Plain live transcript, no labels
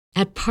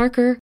At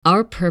Parker,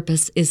 our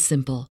purpose is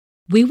simple.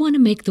 We want to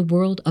make the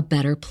world a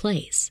better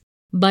place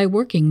by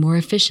working more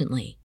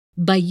efficiently,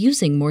 by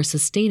using more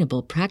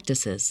sustainable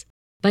practices,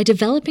 by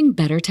developing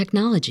better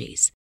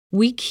technologies.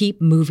 We keep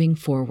moving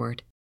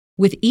forward.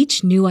 With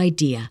each new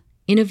idea,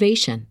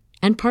 innovation,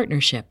 and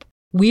partnership,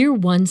 we're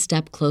one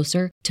step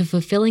closer to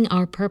fulfilling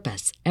our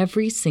purpose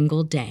every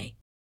single day.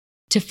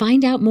 To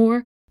find out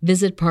more,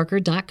 visit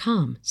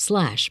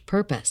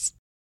parker.com/purpose.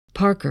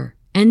 Parker,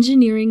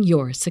 engineering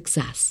your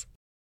success.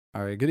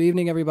 All right, good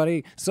evening,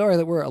 everybody. Sorry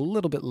that we're a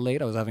little bit late.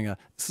 I was having a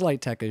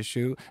slight tech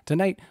issue.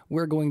 Tonight,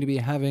 we're going to be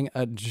having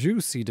a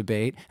juicy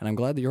debate, and I'm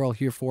glad that you're all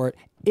here for it.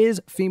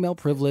 Is female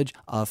privilege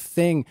a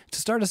thing?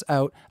 To start us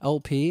out,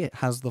 LP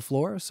has the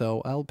floor.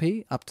 So,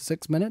 LP, up to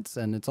 6 minutes,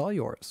 and it's all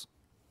yours.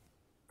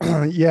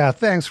 Yeah,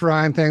 thanks,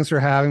 Ryan. Thanks for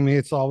having me.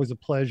 It's always a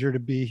pleasure to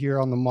be here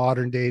on the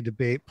Modern Day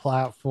Debate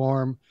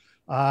platform.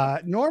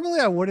 Normally,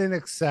 I wouldn't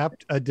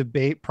accept a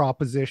debate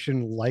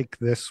proposition like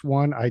this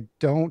one. I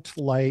don't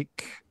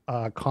like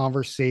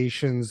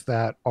conversations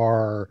that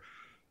are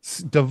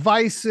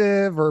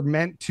divisive or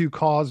meant to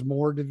cause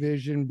more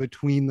division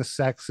between the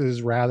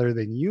sexes rather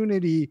than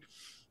unity.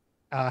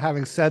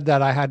 Having said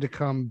that, I had to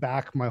come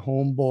back my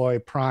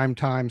homeboy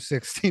Primetime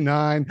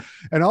 69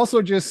 and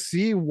also just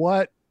see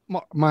what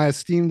my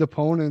esteemed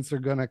opponents are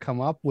going to come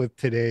up with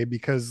today,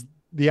 because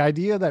the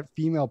idea that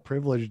female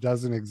privilege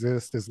doesn't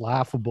exist is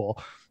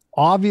laughable.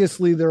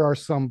 Obviously, there are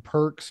some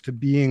perks to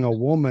being a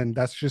woman.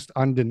 That's just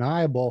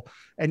undeniable.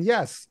 And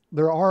yes,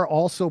 there are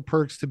also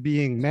perks to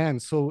being men.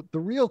 So the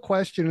real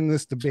question in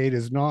this debate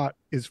is not,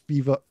 is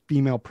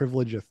female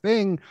privilege a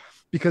thing?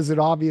 Because it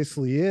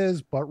obviously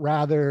is, but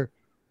rather,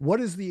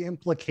 what is the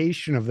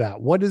implication of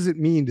that? What does it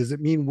mean? Does it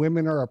mean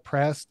women are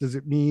oppressed? Does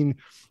it mean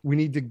we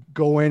need to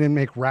go in and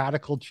make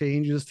radical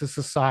changes to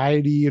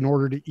society in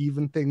order to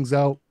even things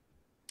out?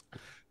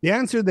 The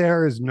answer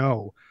there is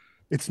no.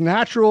 It's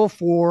natural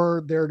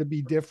for there to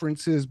be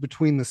differences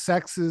between the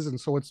sexes. And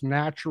so it's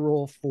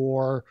natural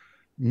for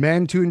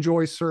men to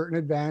enjoy certain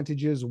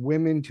advantages,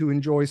 women to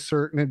enjoy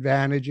certain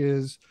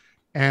advantages.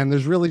 And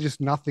there's really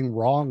just nothing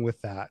wrong with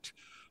that.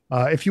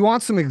 If you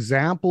want some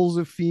examples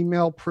of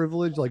female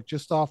privilege, like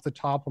just off the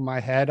top of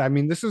my head, I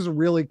mean, this is a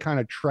really kind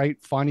of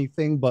trite, funny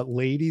thing, but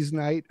ladies'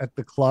 night at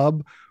the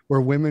club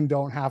where women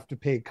don't have to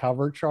pay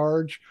cover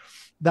charge.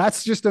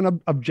 That's just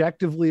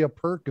objectively a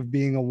perk of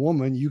being a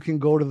woman. You can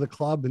go to the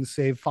club and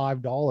save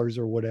 $5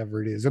 or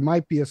whatever it is. It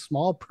might be a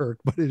small perk,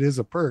 but it is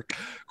a perk.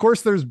 Of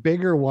course, there's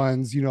bigger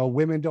ones. You know,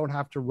 women don't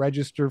have to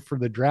register for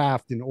the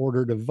draft in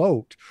order to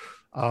vote.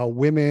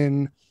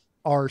 Women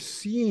are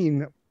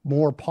seen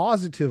more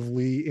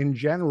positively in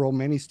general.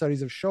 Many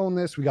studies have shown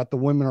this. We got the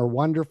women are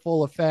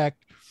wonderful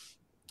effect.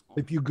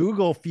 If you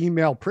Google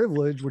female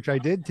privilege, which I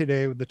did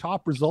today, the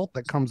top result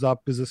that comes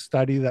up is a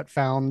study that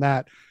found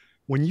that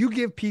when you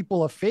give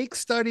people a fake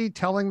study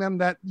telling them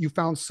that you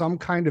found some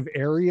kind of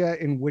area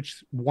in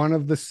which one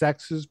of the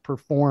sexes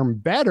perform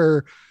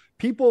better,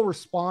 people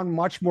respond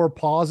much more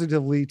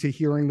positively to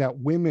hearing that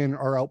women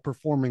are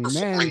outperforming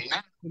men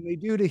than they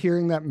do to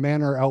hearing that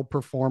men are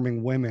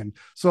outperforming women.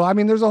 So, I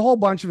mean, there's a whole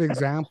bunch of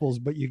examples,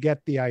 but you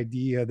get the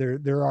idea.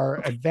 There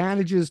are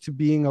advantages to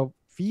being a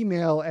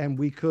female, and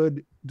we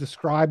could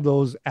describe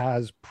those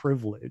as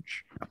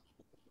privilege.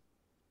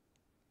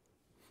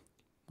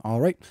 All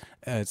right.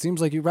 It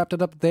seems like you wrapped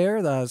it up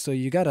there. So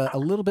you got a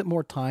little bit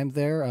more time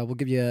there. We'll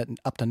give you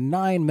up to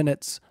 9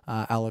 minutes,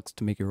 Alex,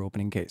 to make your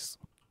opening case.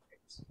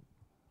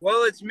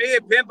 Well, it's me,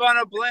 a pimp on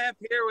a blimp,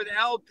 here with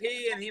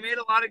LP, and he made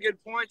a lot of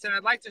good points. And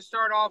I'd like to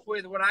start off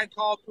with what I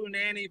call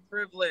punani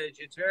privilege.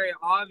 It's very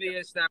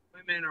obvious that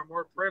women are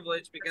more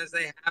privileged because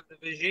they have the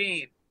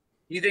vagine.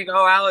 You think,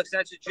 oh, Alex,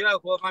 that's a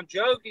joke. Well, if I'm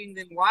joking,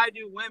 then why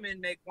do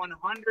women make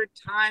 100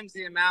 times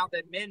the amount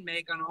that men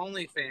make on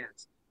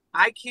OnlyFans?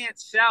 I can't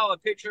sell a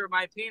picture of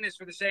my penis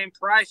for the same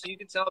price so you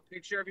can sell a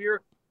picture of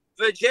your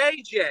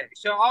vajayjay.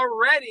 So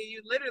already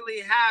you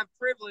literally have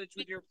privilege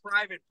with your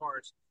private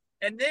parts.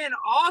 And then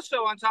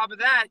also on top of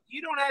that,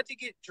 you don't have to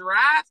get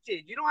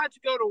drafted. You don't have to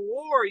go to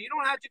war. You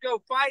don't have to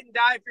go fight and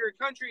die for your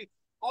country,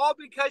 all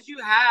because you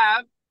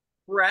have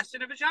breasts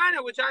and a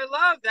vagina, which I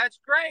love. That's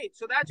great.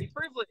 So that's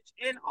privilege.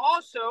 And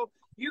also,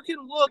 you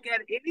can look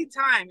at any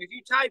time, if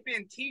you type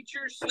in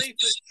teacher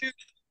sleeps with student,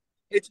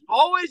 it's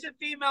always a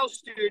female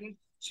student.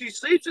 She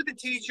sleeps with the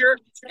teacher,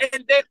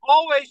 and they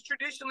always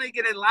traditionally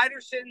get a lighter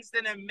sentence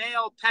than a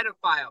male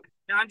pedophile.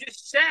 Now, I'm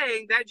just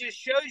saying that just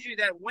shows you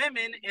that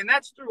women, and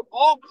that's through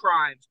all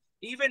crimes,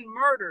 even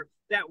murder,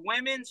 that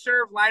women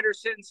serve lighter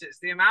sentences.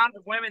 The amount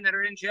of women that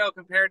are in jail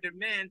compared to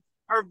men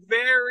are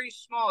very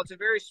small. It's a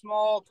very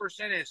small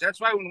percentage.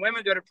 That's why when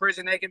women go to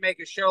prison, they can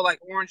make a show like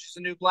Orange is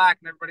the New Black,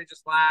 and everybody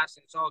just laughs,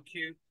 and it's all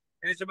cute.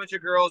 And it's a bunch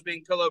of girls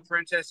being pillow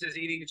princesses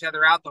eating each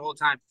other out the whole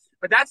time.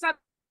 But that's not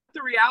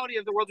the reality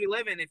of the world we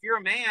live in. If you're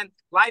a man,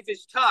 life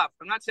is tough.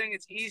 I'm not saying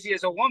it's easy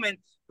as a woman,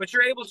 but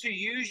you're able to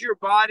use your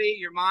body,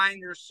 your mind,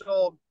 your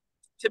soul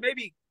to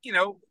maybe,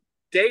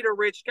 date a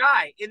rich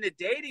guy. In the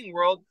dating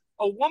world,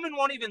 A woman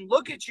won't even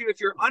look at you if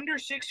you're under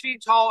 6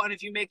 feet tall and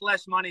if you make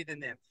less money than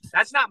them.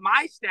 That's not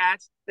my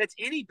stats. That's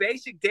any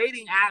basic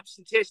dating app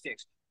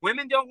statistics.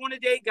 Women don't want to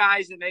date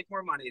guys that make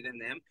more money than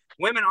them.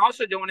 Women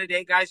also don't want to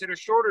date guys that are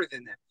shorter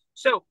than them.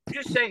 So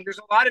just saying, there's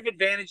a lot of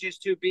advantages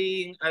to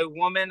being a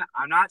woman.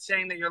 I'm not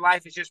saying that your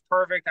life is just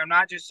perfect. I'm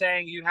not just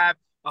saying you have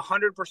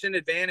 100%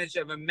 advantage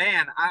of a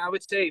man. I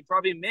would say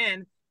probably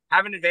men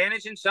have an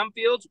advantage in some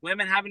fields.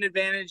 Women have an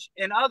advantage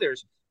in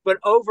others. But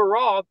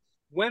overall,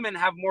 women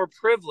have more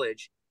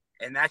privilege.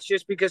 And that's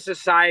just because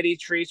society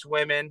treats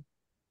women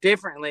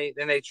differently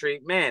than they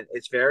treat men.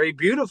 It's very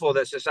beautiful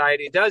that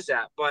society does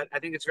that. But I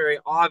think it's very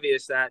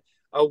obvious that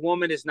a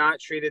woman is not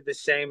treated the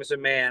same as a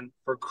man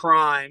for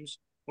crimes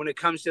when it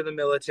comes to the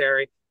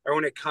military or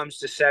when it comes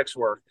to sex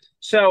work.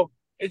 So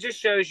it just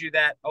shows you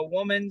that a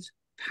woman's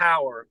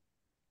power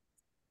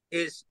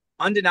is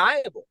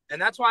undeniable.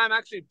 And that's why I'm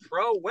actually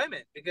pro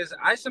women, because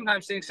I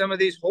sometimes think some of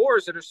these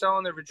whores that are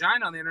selling their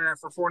vagina on the internet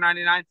for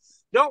 $4.99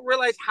 don't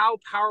realize how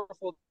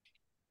powerful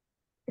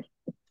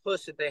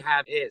puss that they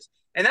have is.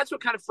 And that's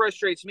what kind of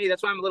frustrates me.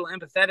 That's why I'm a little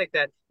empathetic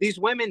that these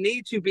women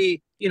need to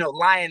be,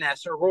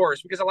 lioness or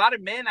whores, because a lot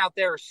of men out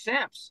there are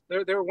simps.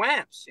 They're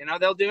wimps.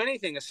 They'll do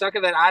anything. A sucker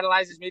that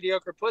idolizes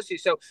mediocre pussy.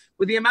 So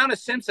with the amount of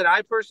simps that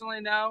I personally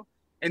know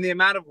and the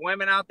amount of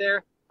women out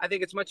there, I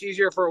think it's much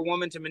easier for a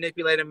woman to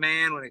manipulate a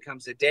man when it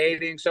comes to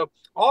dating. So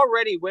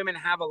already women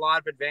have a lot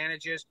of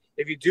advantages.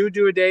 If you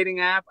do a dating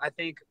app, I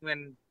think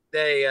when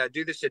they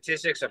do the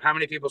statistics of how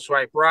many people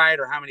swipe right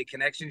or how many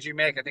connections you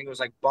make, I think it was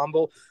like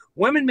Bumble,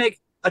 women make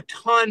a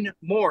ton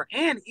more.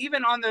 And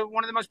even on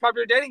one of the most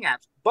popular dating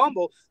apps,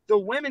 Bumble, the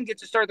women get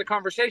to start the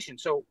conversation.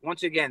 So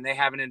once again, they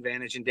have an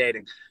advantage in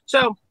dating.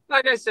 So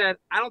like I said,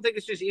 I don't think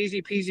it's just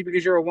easy peasy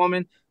because you're a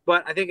woman,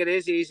 but I think it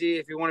is easy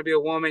if you want to be a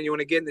woman, you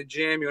want to get in the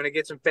gym, you want to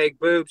get some fake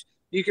boobs.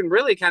 You can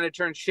really kind of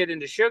turn shit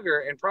into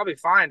sugar and probably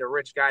find a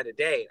rich guy to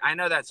date. I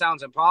know that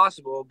sounds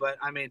impossible, but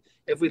I mean,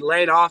 if we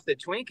laid off the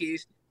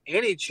Twinkies,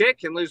 any chick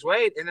can lose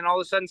weight, and then all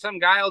of a sudden some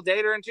guy will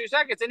date her in 2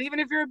 seconds. And even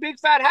if you're a big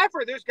fat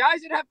heifer, there's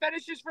guys that have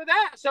fetishes for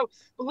that. So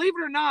believe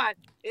it or not,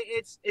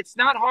 it's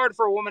not hard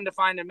for a woman to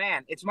find a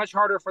man. It's much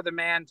harder for the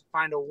man to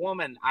find a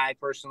woman, I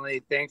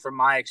personally think, from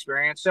my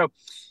experience. So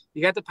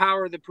you got the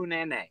power of the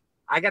punene.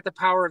 I got the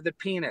power of the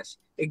penis.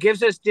 It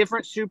gives us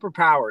different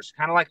superpowers,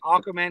 kind of like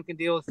Aquaman can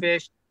deal with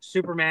fish,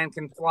 Superman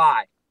can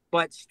fly.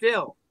 But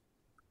still,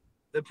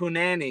 the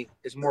punani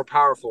is more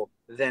powerful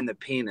than the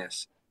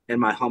penis, in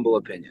my humble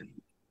opinion.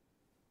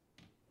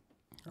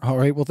 All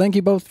right. Well, thank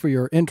you both for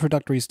your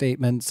introductory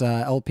statements,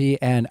 LP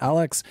and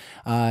Alex.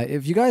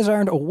 If you guys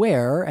aren't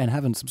aware and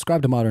haven't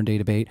subscribed to Modern Day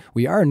Debate,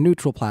 we are a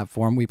neutral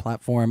platform. We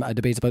platform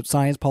debates about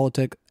science,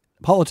 politics,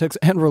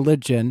 and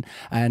religion.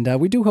 And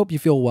we do hope you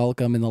feel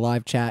welcome in the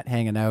live chat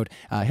hanging out.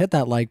 Hit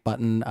that like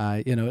button.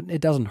 It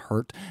doesn't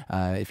hurt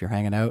if you're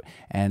hanging out.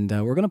 And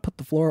we're going to put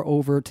the floor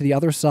over to the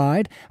other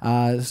side.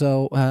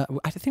 So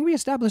I think we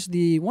established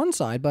the one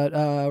side, but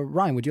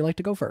Ryan, would you like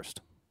to go first?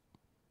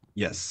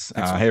 Yes.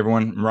 Hey,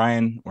 everyone. I'm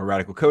Ryan, or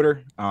Radical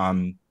Coder.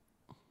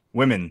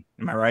 Women,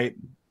 am I right?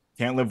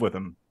 Can't live with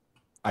them.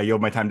 I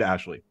yield my time to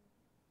Ashley.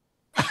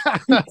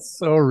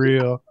 So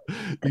real.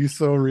 You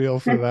so real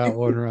for that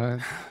one,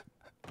 Ryan.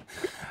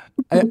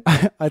 I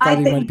thought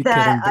he might be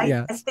kidding. But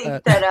yeah, I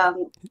think that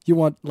you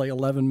want like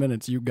 11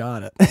 minutes. You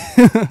got it.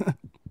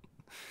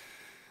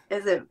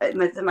 Is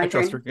it my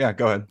turn? Yeah,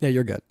 go ahead. Yeah,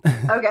 you're good.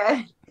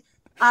 Okay.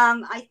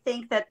 I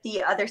think that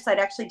the other side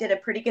actually did a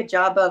pretty good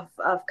job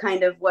of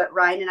kind of what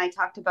Ryan and I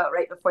talked about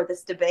right before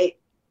this debate,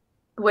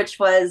 which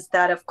was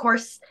that, of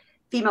course,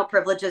 female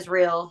privilege is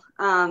real.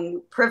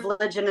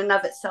 Privilege in and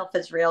of itself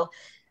is real.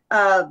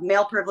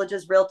 Male privilege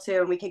is real too.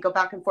 And we could go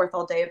back and forth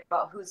all day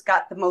about who's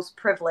got the most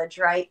privilege,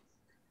 right?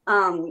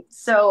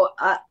 So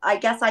I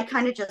guess I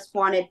kind of just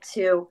wanted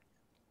to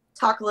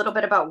talk a little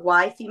bit about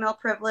why female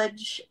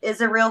privilege is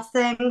a real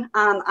thing.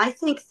 I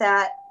think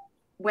that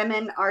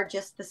women are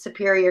just the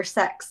superior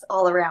sex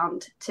all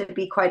around, to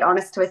be quite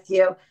honest with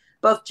you,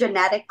 both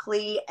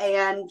genetically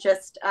and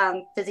just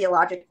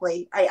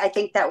physiologically. I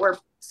think that we're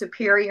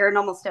superior in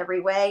almost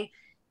every way.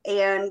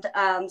 And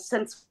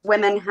since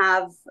women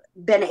have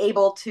been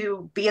able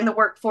to be in the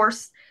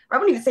workforce, or I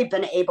wouldn't even say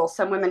been able,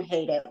 some women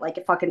hate it, like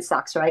it fucking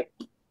sucks, right?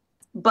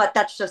 But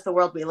that's just the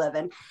world we live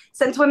in.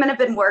 Since women have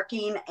been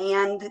working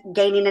and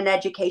gaining an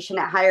education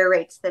at higher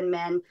rates than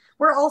men,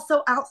 we're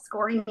also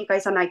outscoring you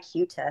guys on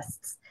IQ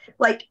tests.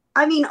 Like,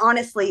 I mean,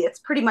 honestly, it's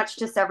pretty much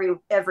just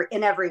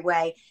in every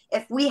way.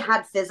 If we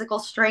had physical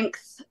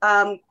strength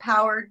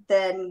powered,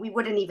 then we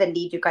wouldn't even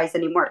need you guys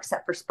anymore,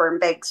 except for sperm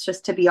banks,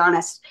 just to be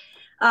honest.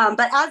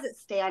 But as it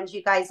stands,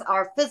 you guys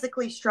are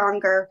physically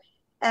stronger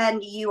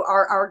and you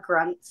are our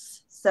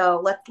grunts.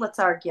 So let's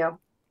argue.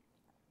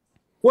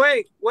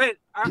 Wait,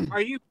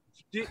 are you?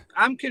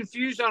 I'm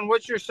confused on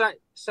what's your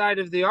side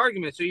of the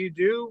argument. So you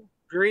do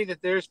agree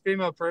that there's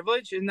female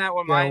privilege? Isn't that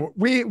what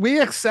we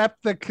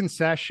accept the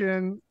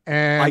concession,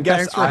 and I guess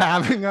thanks for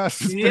having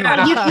us.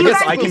 Yeah,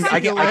 I guess I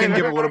can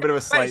give a little bit of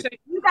a slight.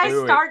 You guys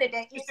started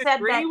it. You said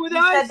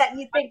that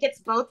you think it's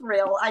both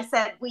real. I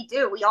said we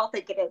do. We all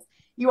think it is.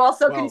 You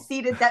also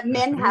conceded that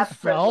men have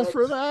fell privilege.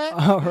 for that.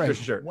 All right,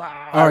 sure.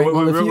 Wow. All right.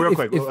 Well, Well, real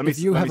quick, let me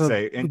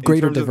say, in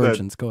greater terms of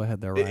divergence, go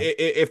ahead there, Ryan.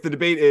 If the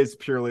debate is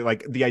purely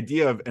like the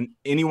idea of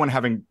anyone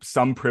having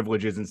some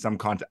privileges in some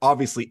context,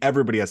 obviously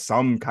everybody has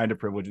some kind of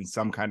privilege in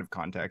some kind of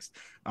context.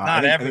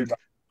 Not everybody.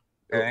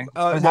 Okay.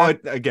 Well,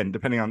 again,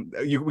 depending on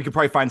we could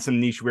probably find some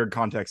niche weird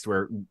context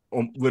where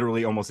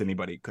literally almost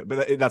anybody could,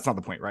 but that's not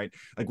the point, right?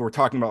 Like we're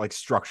talking about like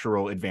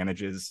structural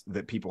advantages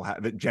that people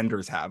have, that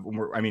genders have.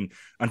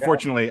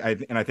 Unfortunately,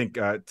 I think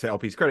to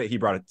LP's credit, he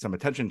brought some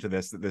attention to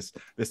this, that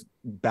this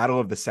battle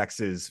of the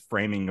sexes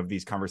framing of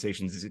these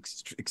conversations is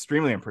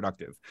extremely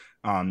unproductive,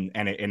 and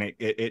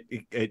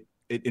it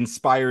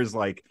inspires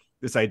like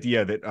this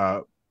idea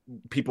that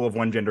people of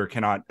one gender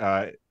cannot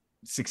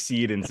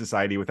succeed in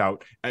society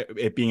without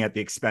it being at the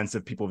expense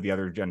of people of the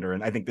other gender.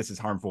 And I think this is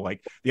harmful.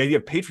 Like the idea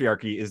of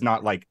patriarchy is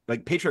not like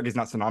patriarchy is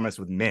not synonymous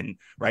with men,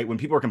 right? When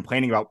people are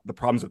complaining about the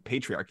problems with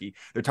patriarchy,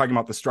 they're talking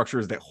about the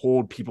structures that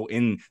hold people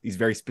in these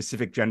very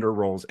specific gender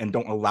roles and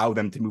don't allow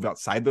them to move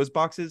outside those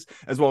boxes,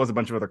 as well as a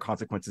bunch of other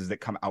consequences that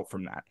come out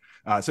from that.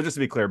 So just to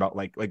be clear about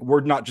like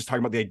we're not just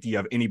talking about the idea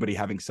of anybody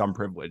having some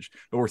privilege,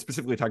 but we're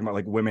specifically talking about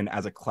like women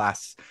as a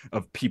class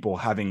of people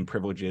having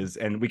privileges.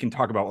 And we can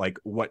talk about like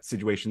what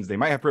situations they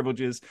might have privileges,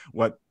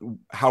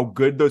 how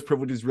good those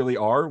privileges really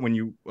are when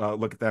you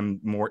look at them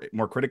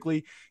more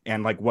critically,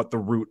 and like what the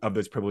root of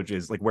those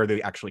privileges, like where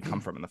they actually come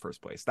from in the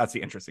first place. That's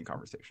the interesting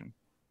conversation.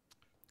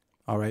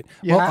 All right.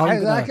 Yeah, well,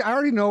 I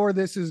already know where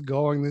this is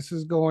going. This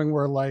is going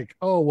where like,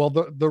 oh, well,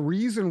 the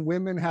reason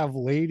women have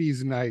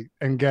ladies' night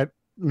and get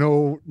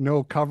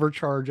no cover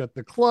charge at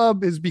the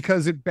club is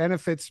because it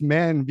benefits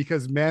men,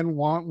 because men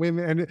want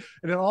women, and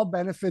it all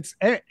benefits.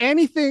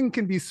 Anything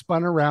can be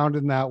spun around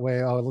in that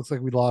way. Oh, it looks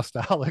like we lost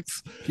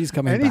Alex. He's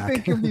coming Anything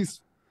back. can be,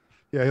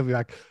 yeah, he'll be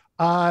back.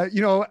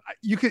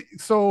 You could,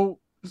 so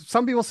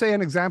some people say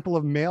an example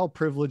of male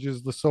privilege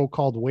is the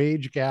so-called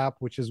wage gap,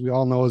 which, as we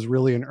all know, is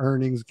really an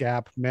earnings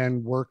gap.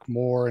 Men work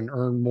more and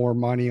earn more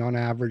money on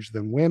average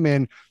than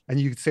women. And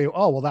you could say,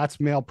 oh, well, that's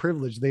male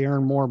privilege. They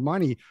earn more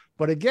money.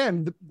 But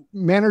again,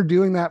 men are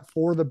doing that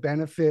for the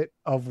benefit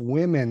of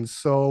women.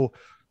 So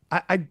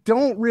I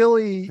don't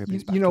really,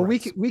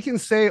 we can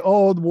say,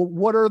 oh, well,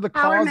 what are the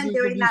causes of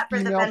these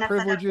female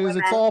privileges?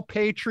 It's all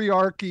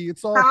patriarchy.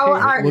 It's all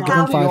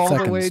patriarchy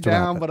all the way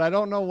down, but I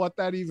don't know what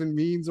that even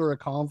means or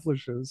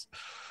accomplishes.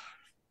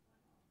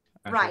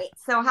 Right.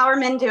 So how are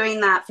men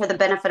doing that for the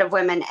benefit of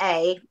women?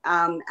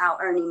 Out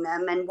earning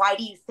them, and why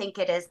do you think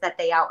it is that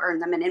they out earn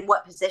them, and in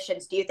what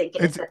positions do you think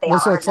it is that they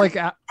out earn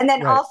them? And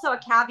then also a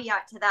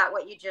caveat to that,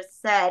 what you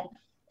just said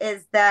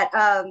is that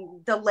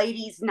the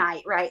ladies'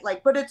 night, right?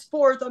 Like, but it's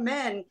for the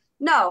men.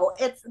 No,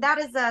 it's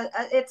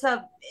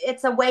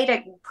a way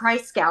to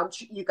price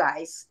gouge you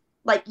guys.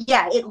 Like,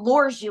 yeah, it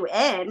lures you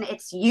in.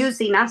 It's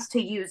using us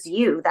to use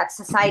you. That's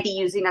society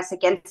using us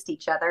against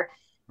each other.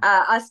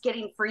 Us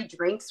getting free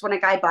drinks when a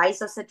guy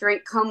buys us a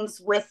drink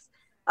comes with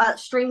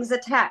strings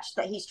attached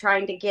that he's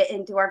trying to get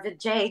into our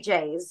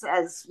JJs,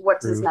 as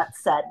what's his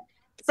nuts said.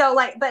 So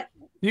but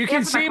you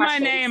can see my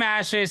name,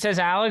 Ashley. It says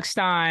Alex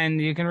Stein.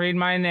 You can read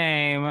my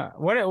name.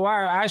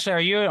 Why, Ashley? Are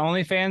you an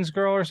OnlyFans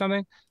girl or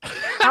something?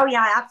 Oh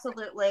yeah,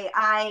 absolutely.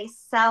 I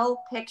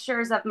sell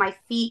pictures of my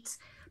feet,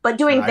 but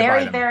doing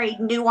very, very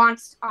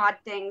nuanced, odd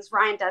things.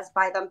 Ryan does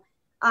buy them.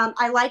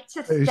 I like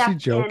to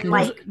step in.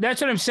 Like,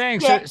 that's what I'm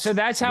saying. So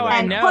that's how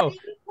I know.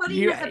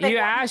 You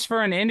asked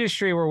for an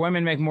industry where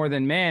women make more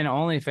than men,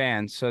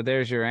 OnlyFans. So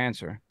there's your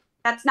answer.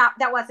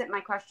 That wasn't my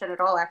question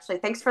at all, actually.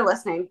 Thanks for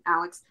listening,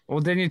 Alex.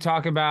 Well, didn't you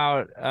talk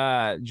about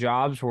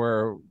jobs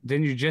where,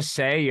 didn't you just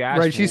say you asked?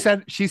 Right.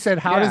 She said,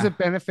 how does it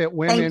benefit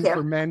women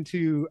for men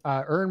to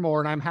earn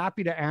more? And I'm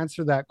happy to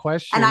answer that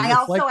question. And I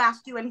also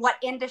asked you, in what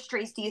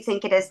industries do you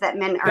think it is that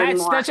men earn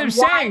more? That's what I'm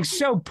saying.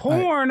 So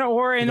porn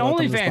or in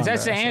OnlyFans,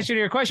 that's the answer to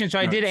your question. So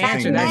I did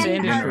answer. That's the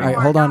industry. All right,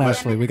 hold on,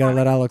 Ashley. We got to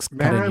let Alex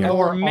cut in here.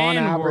 Or on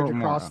average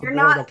across the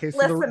board. Okay,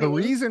 so the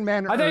reason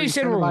men I thought you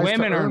said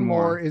women earn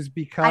more is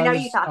because I know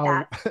you thought that.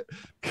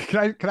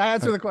 Can I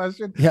answer the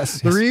question? Yes.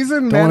 The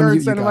reason men are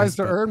incentivized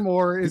to earn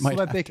more is so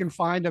that they can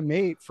find a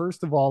mate.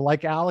 First of all,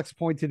 like Alex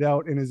pointed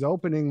out in his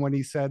opening when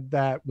he said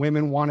that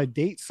women want to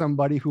date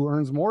somebody who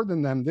earns more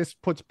than them. This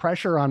puts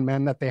pressure on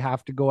men that they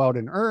have to go out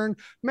and earn.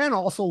 Men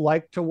also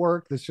like to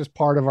work. That's just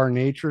part of our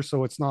nature.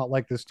 So it's not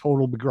like this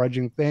total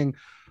begrudging thing.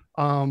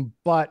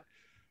 But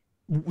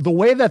the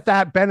way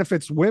that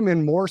benefits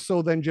women more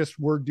so than just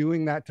we're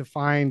doing that to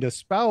find a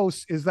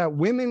spouse is that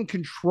women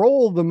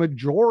control the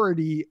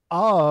majority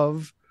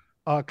of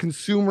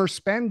consumer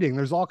spending.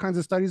 There's all kinds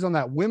of studies on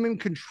that. Women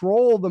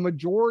control the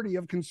majority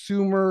of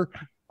consumer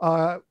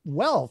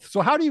wealth.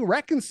 So how do you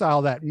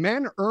reconcile that?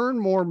 Men earn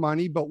more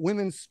money, but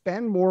women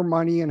spend more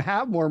money and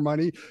have more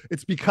money.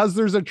 It's because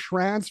there's a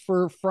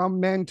transfer from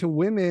men to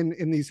women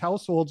in these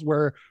households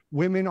where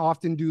women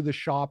often do the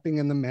shopping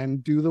and the men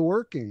do the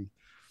working.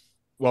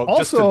 Well,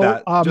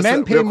 also,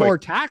 men pay more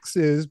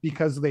taxes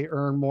because they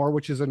earn more,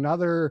 which is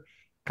another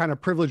kind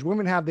of privilege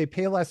women have. They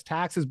pay less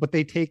taxes, but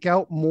they take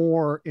out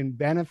more in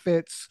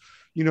benefits.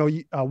 You know,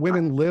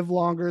 women live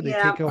longer. They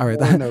take out all right,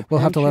 more in their we'll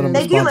have to let them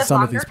They do respond to live some of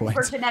longer these because we're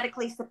points.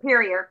 genetically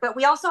superior, but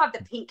we also have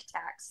the pink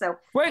tax. So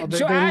wait, They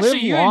so live Ashley,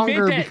 you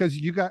longer admit that? because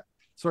you got.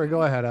 Sorry,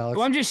 go ahead, Alex.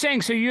 Well, I'm just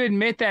saying. So you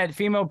admit that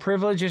female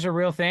privilege is a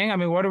real thing? I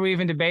mean, what are we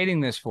even debating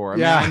this for?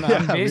 I mean,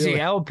 I'm busy.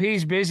 Really.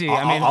 LP's busy.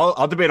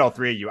 I'll debate all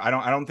three of you. I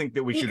don't think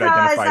that we should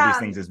identify these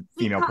things as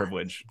female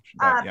privilege.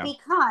 But, yeah.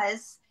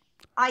 Because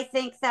I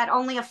think that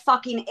only a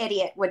fucking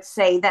idiot would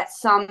say that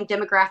some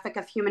demographic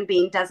of human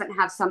being doesn't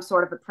have some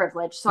sort of a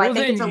privilege. So I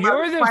think it's a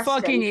you're the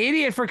fucking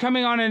idiot for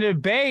coming on a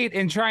debate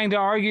and trying to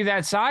argue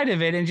that side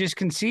of it and just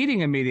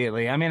conceding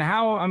immediately. I mean,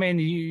 how? I mean,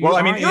 we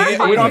don't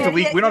have to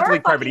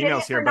leak private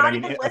emails here, but I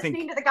mean, I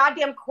think to the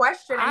goddamn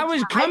question. I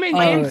was coming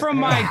in from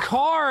my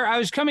car. I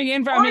was coming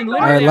in from. I mean, All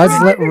literally. right,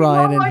 let's let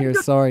Ryan in here.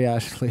 Sorry,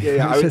 Ashley.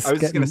 Yeah. I was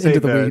just going to say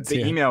the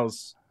here.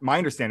 emails. My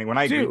understanding when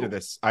I agreed to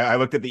this, I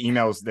looked at the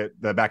emails that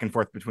the back and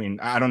forth between.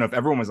 I don't know if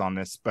everyone was on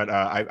this, but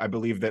I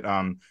believe that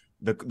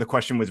the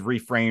question was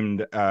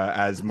reframed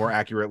as more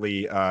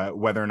accurately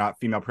whether or not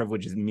female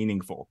privilege is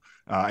meaningful.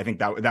 I think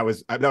that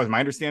was my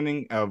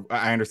understanding.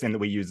 I understand that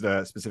we use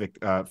the specific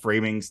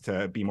framings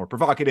to be more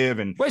provocative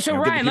and. Wait, so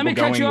Ryan, let me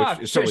cut you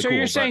off. So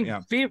you're saying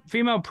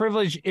female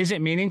privilege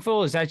isn't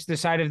meaningful? Is that the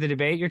side of the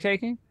debate you're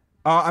taking?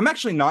 I'm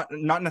actually not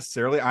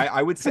necessarily.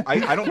 I would say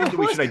I don't think that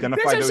we should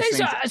identify those things.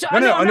 No.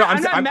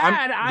 I'm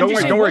mad.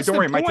 Don't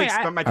worry. My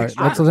take's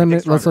let's let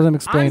him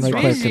explain. I'm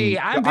right busy.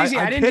 quick. I'm busy.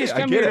 I didn't just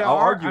come here to I'll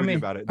argue with you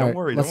about it. Don't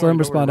worry. Let's let him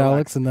respond,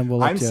 Alex, and then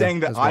we'll. I'm saying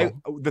that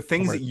the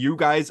things that you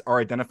guys are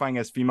identifying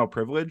as female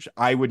privilege,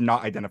 I would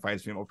not identify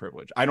as female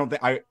privilege. I don't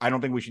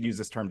think we should use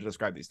this term to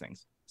describe these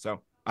things.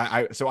 So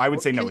I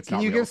would say no. It's not.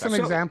 Can you give some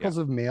examples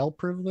of male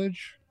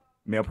privilege?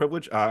 Male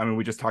privilege. I mean,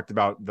 we just talked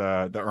about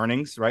the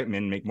earnings, right?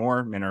 Men make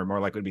more. Men are more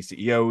likely to be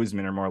CEOs.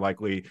 Men are more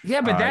likely.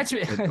 Yeah, but that's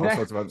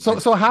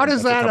so. How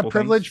does that a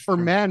privilege for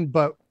men,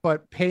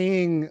 but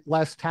paying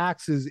less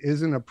taxes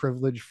isn't a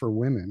privilege for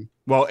women?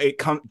 Well,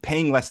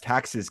 paying less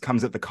taxes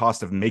comes at the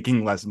cost of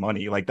making less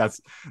money. Like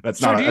that's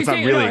so not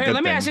really.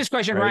 Let me ask this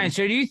question, right? Ryan.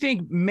 So do you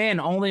think men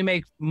only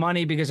make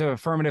money because of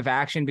affirmative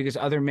action because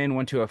other men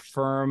want to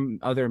affirm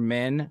other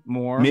men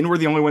more? Men were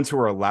the only ones who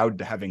were allowed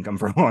to have income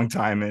for a long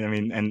time, and I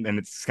mean, and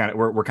it's kind of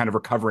we're kind of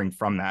recovering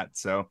from that.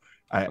 So.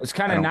 It's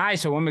kind of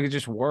nice. A woman could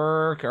just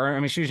work, or I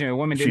mean, excuse me, a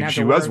woman didn't have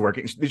to work. She was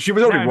working. She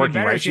was already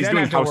working, right? She's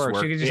doing housework.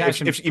 She could just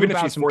have even if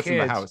she's forced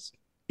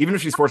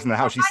in the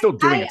house, she's still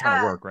doing a ton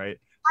of work, right?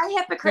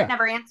 Hypocrite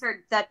never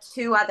answered the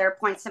two other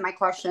points in my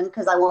question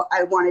because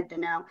I wanted to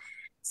know.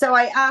 So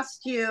I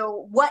asked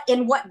you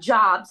in what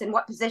jobs and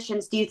what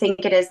positions do you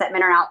think it is that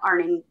men are out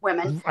earning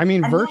women? I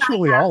mean,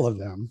 virtually all of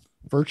them.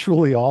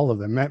 Virtually all of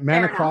them.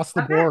 Men across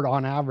the board,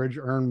 on average,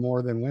 earn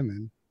more than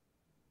women.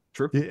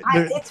 True.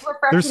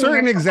 There's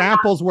certain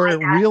examples where it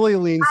really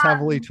leans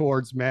heavily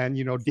towards men.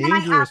 You know,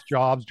 dangerous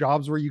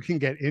jobs where you can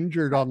get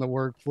injured on the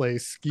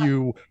workplace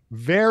skew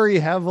very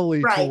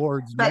heavily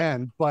towards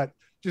men. But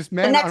just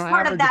men. The next on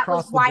part average of that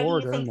across was why the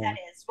board do you think more. that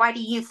is? Why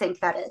do you think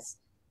that is?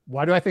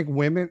 Why do I think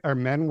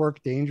men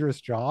work dangerous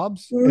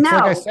jobs? No,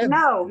 like I said,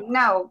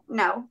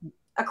 no.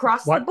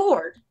 Across the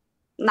board.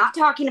 Not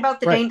talking about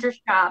the dangerous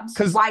jobs.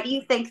 Why do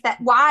you think that?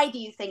 Why do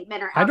you think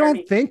men are? I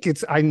don't think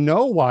it's. I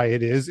know why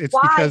it is. It's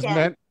because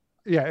men.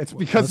 Yeah, it's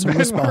because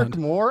men work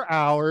more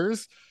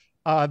hours.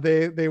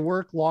 They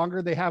work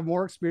longer. They have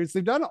more experience.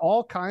 They've done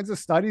all kinds of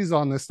studies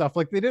on this stuff.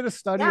 Like they did a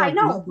study on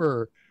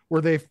Uber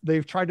where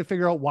they've tried to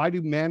figure out why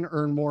do men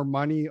earn more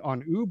money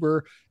on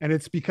Uber, and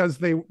it's because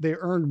they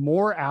earned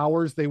more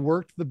hours. They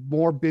worked the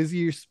more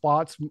busier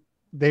spots.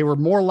 They were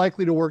more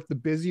likely to work the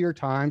busier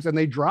times, and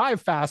they drive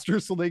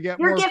faster, so they get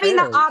more. You're giving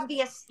the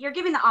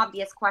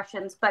obvious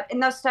questions, but in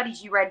those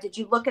studies you read, did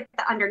you look at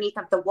the underneath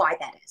of the why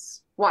that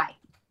is? Why?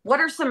 What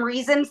are some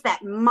reasons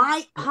that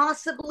might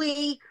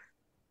possibly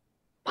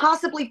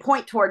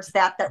point towards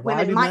that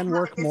women might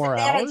work more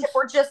hours? If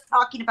we're just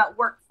talking about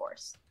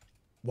workforce.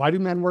 Why do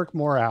men work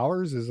more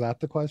hours? Is that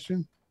the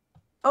question?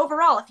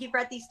 Overall, if you've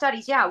read these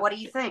studies, what do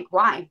you think?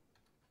 Why?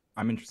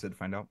 I'm interested to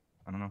find out.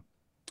 I don't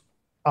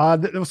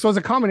know. So it's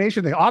a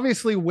combination thing.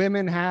 Obviously,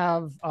 women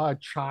have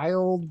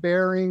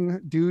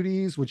childbearing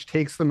duties, which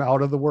takes them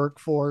out of the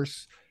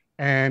workforce.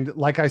 And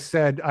like I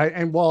said,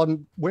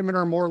 women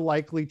are more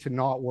likely to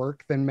not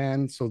work than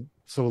men. So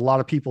a lot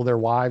of people, their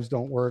wives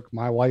don't work.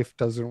 My wife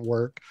doesn't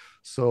work.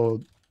 So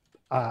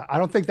I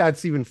don't think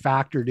that's even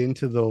factored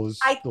into those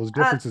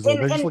differences. There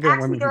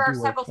are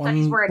several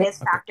studies where it is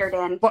factored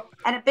in,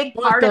 and a big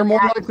part they're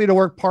more likely to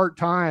work part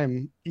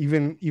time,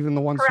 even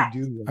the ones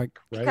who do work,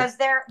 right? Because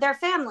they're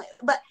family.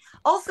 But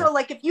also,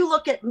 like if you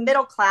look at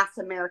middle class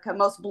America,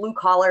 most blue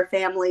collar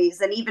families,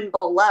 and even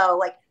below,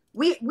 like.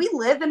 We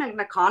live in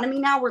an economy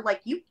now where like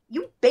you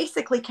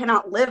basically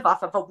cannot live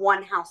off of a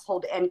one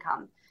household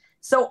income.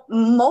 So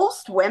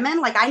most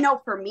women, like I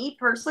know for me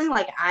personally,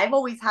 like I've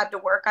always had to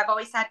work. I've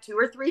always had 2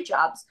 or 3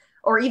 jobs,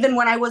 or even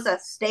when I was a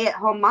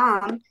stay-at-home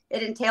mom,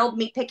 it entailed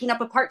me picking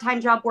up a part-time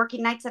job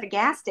working nights at a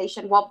gas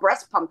station while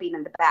breast pumping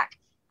in the back.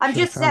 I'm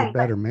just saying.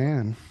 Better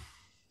man.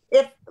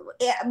 if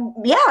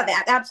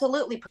yeah,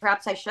 absolutely.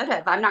 Perhaps I should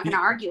have. I'm not going to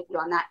argue with you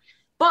on that.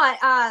 But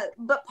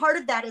part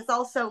of that is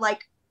also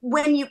like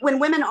when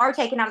women are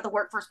taken out of the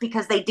workforce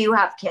because they do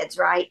have kids,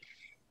 right?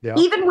 Yeah.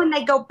 Even when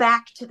they go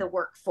back to the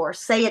workforce,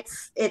 say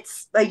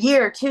it's a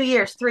year, 2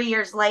 years, 3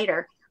 years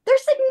later, they're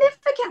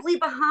significantly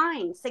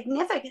behind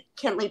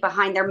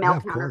their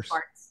male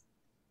counterparts.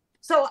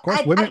 So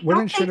I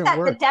don't think that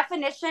the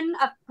definition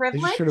of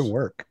privilege shouldn't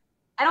work.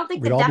 I don't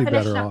think the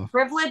definition of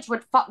privilege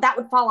would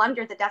fall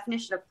under the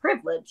definition of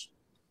privilege.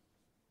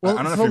 Well,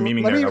 I don't know if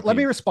you're memeing let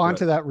me respond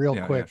to that real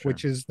quick, sure.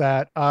 Which is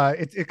that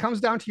it comes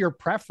down to your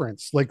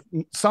preference. Like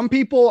some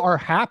people are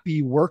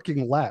happy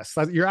working less.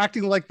 You're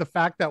acting like the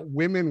fact that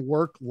women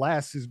work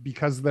less is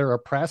because they're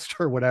oppressed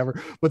or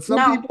whatever. But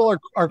some people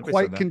are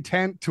quite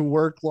content to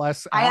work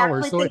less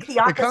hours. So it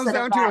comes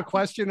down to a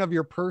question of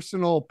your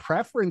personal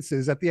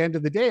preferences at the end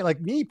of the day.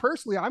 Like me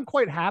personally, I'm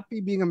quite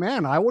happy being a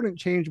man. I wouldn't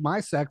change my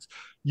sex.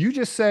 You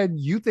just said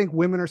you think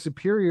women are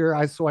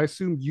superior, so I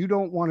assume you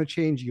don't want to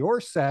change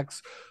your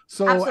sex.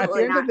 So at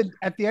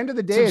the end of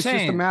the day, it's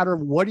just a matter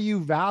of what do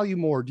you value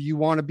more? Do you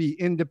want to be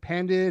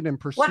independent and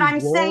pursue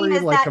glory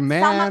like a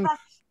man,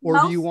 or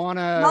do you want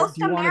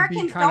to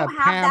be kind of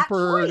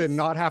pampered and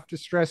not have to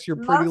stress your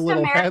pretty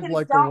little head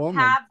like a woman?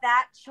 Most Americans don't have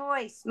that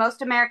choice.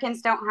 Most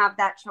Americans don't have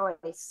that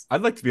choice.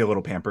 I'd like to be a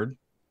little pampered,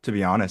 to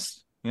be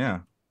honest. Yeah.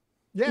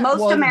 Yeah,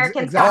 most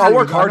Americans. Exactly. I'll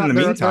work hard in the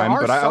meantime,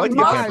 but I like to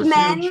get pampered.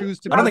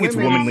 I don't think it's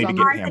womanly to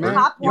get pampered.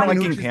 You don't like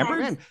getting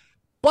pampered?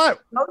 But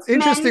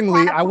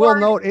interestingly, I will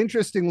note,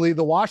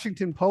 the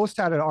Washington Post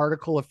had an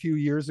article a few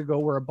years ago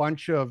where a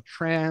bunch of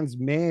trans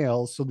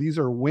males, so these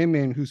are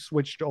women who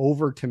switched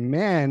over to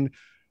men,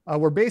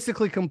 were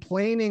basically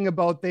complaining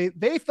about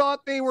they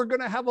thought they were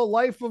going to have a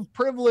life of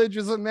privilege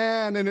as a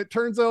man, and it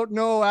turns out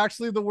no,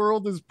 actually the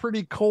world is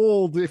pretty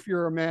cold if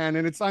you're a man,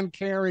 and it's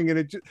uncaring, and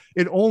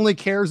it only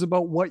cares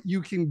about what you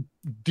can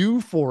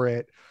do for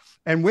it.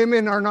 And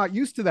women are not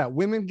used to that.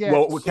 Women get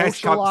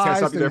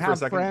socialized and have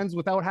friends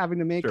without having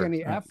to make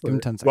any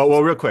effort.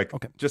 Well, real quick,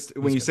 okay. Just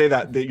when you say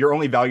that you're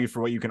only valued for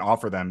what you can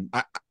offer them,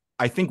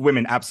 I think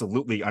women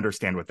absolutely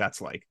understand what that's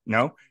like.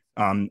 No.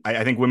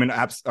 I think women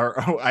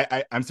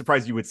I'm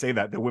surprised you would say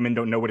that women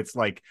don't know what it's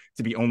like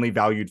to be only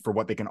valued for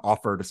what they can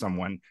offer to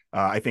someone.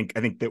 I think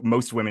that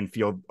most women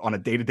feel on a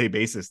day-to-day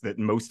basis that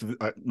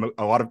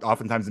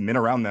oftentimes the men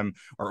around them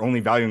are only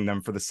valuing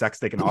them for the sex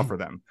they can offer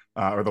them,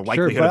 or the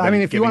likelihood. Sure, but I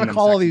mean, if you want to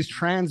call all these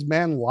trans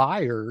men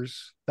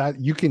liars, that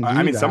you can do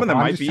I mean, that. some of them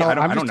might be. I don't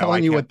know. I'm just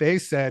telling you what they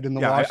said in the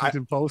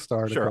Washington Post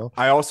article. Sure.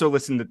 I also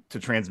listened to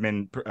trans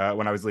men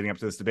when I was leading up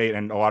to this debate,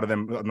 and a lot of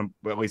them,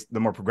 at least the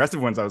more progressive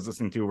ones I was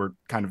listening to, were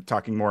kind of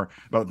talking more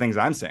about things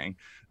I'm saying,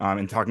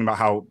 and talking about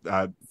how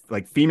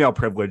like female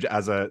privilege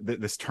as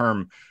this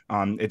term,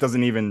 it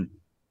doesn't even.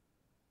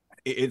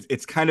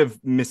 It's kind of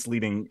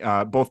misleading,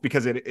 both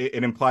because it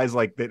implies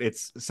like that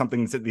it's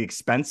something that's at the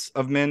expense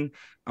of men,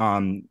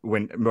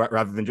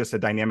 rather than just a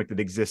dynamic that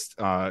exists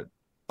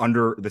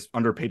under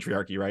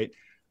patriarchy, right?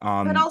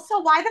 But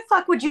also, why the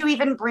fuck would you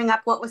even bring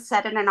up what was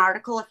said in an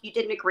article if you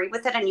didn't agree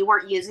with it and you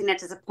weren't using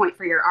it as a point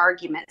for your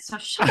argument? So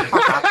shut the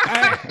fuck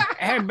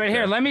up. But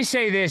here, let me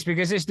say this,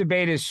 because this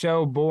debate is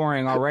so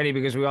boring already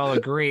because we all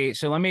agree.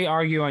 So let me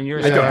argue on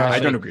your side. I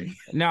don't agree.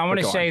 No, I want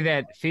to say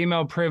that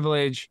female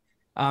privilege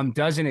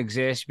doesn't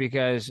exist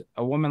because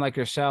a woman like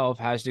yourself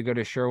has to go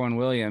to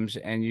Sherwin-Williams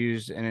and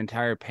use an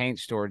entire paint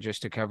store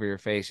just to cover your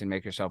face and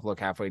make yourself look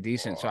halfway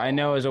decent. So I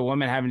know as a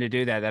woman having to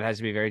do that has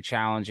to be very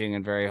challenging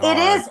and very hard.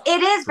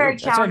 It is very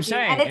challenging,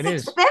 and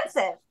it's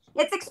expensive.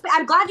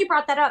 I'm glad you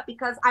brought that up,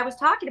 because I was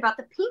talking about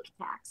the pink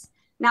tax.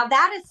 Now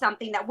that is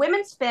something that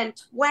women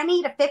spend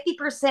 20 to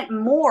 50%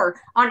 more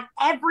on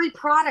every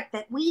product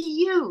that we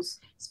use,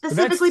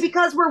 specifically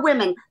because we're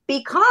women,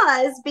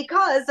 because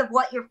of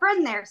what your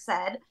friend there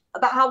said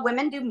about how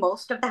women do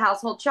most of the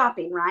household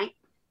shopping, right?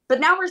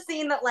 But now we're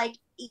seeing that, like,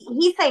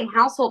 he's saying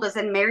household as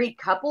in married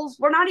couples.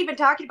 We're not even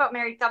talking about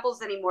married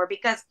couples anymore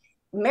because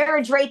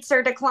marriage rates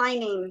are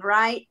declining,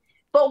 right?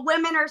 But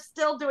women are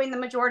still doing the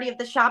majority of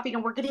the shopping,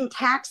 and we're getting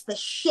taxed the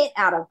shit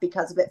out of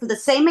because of it for the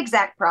same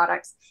exact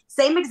products,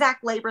 same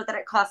exact labor that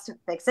it costs to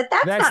fix it.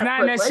 That's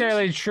not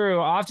necessarily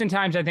true.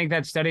 Oftentimes, I think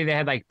that study, they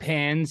had like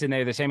pins, and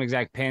they're the same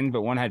exact pins,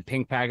 but one had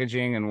pink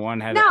packaging and one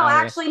had. No,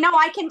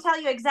 I can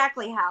tell you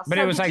exactly how. But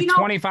it was like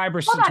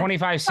 25%,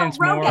 25 cents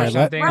more or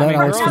something. Let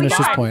Alex finish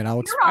his point.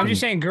 I'm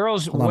just saying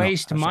girls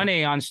waste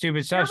money on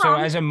stupid stuff. So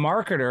as a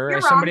marketer,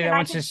 as somebody that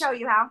wants to show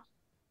you how.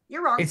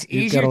 You're wrong. It's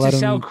easier to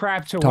sell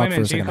crap to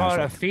women, so you call it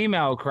a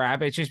female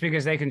crap. It's just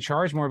because they can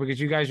charge more,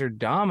 because you guys are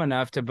dumb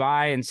enough to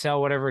buy and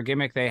sell whatever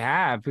gimmick they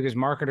have, because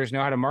marketers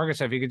know how to market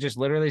stuff. You could just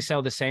literally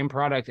sell the same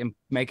product and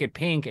make it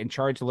pink and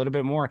charge a little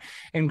bit more,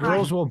 and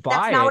girls will buy it.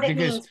 That's not what it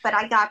means, but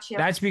I got you.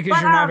 That's because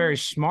you're not very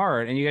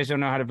smart and you guys don't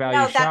know how to value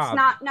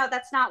shop.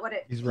 That's not what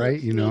it He's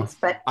right, means,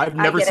 but I've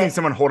never seen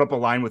someone hold up a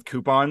line with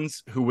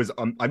coupons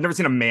I've never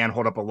seen a man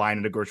hold up a line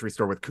in a grocery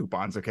store with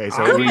coupons, okay?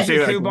 So when you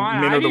say like,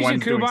 men are the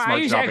ones doing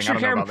smart shopping, I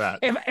don't know about that.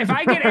 If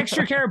I get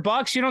extra care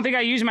bucks, you don't think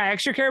I use my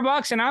extra care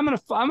bucks? And I'm a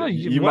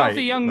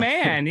wealthy young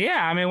man.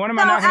 Yeah, I mean, what am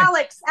I not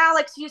gonna...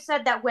 Alex, you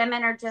said that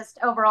women are just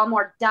overall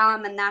more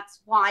dumb, and that's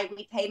why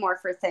we pay more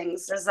for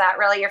things. Is that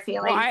really your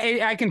feeling?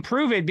 Well, I can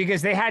prove it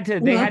because they had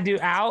to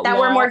outlaw that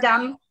we're more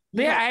dumb.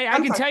 Yeah, I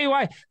can tell you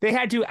why. They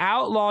had to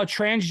outlaw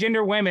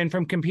transgender women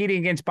from competing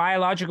against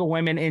biological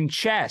women in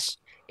chess.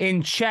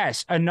 In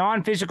chess, a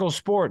non-physical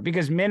sport,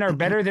 because men are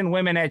better than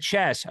women at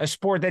chess, a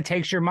sport that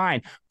takes your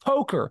mind.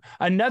 Poker,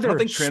 another I don't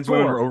think trans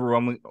women are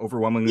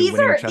overwhelmingly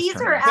winning chess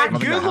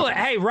tournaments. Google it.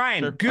 Hey,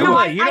 Ryan, Google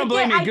it. You don't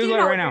believe me? Google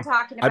it right now.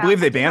 I believe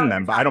they banned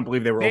them, but I don't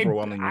believe they were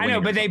overwhelmingly winning. I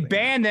know, but they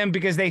banned them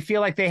because they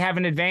feel like they have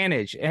an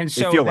advantage. And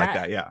so they feel like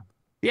that, yeah.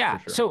 Yeah,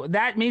 sure. So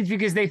that means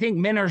because they think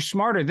men are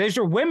smarter. Those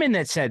are women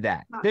that said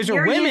that. Those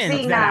are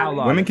women that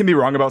outlaw. Women can be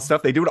wrong about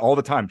stuff. They do it all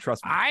the time.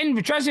 Trust me.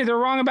 Trust me, they're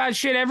wrong about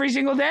shit every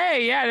single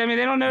day. Yeah, I mean,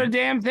 they don't know a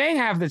damn thing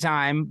half the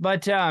time.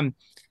 But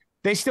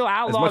they still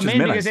outlaw men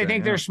because they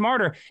think they're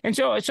smarter. And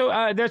so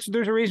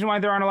there's a reason why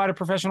there aren't a lot of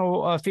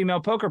professional female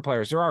poker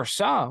players. There are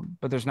some,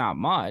 but there's not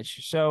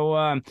much. So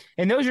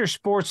and those are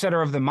sports that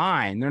are of the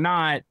mind. They're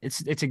not.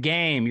 It's a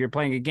game. You're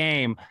playing a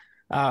game.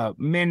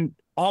 Men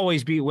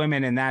always beat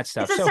women in that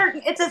stuff.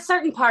 It's a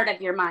certain part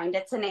of your mind.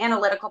 It's an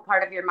analytical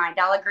part of your mind.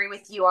 I'll agree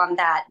with you on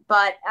that.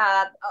 But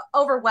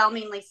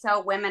overwhelmingly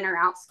so, women are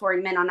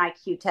outscoring men on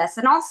IQ tests.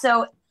 And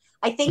also,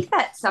 I think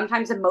that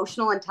sometimes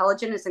emotional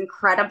intelligence is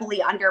incredibly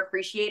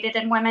underappreciated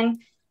in women.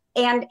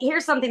 And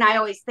here's something I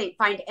always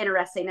find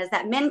interesting is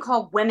that men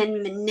call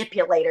women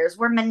manipulators.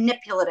 We're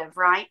manipulative,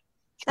 right?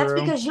 True.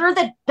 That's because you're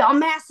the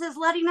dumbasses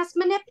letting us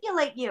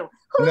manipulate you.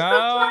 We're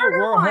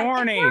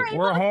horny.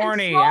 We're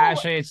horny,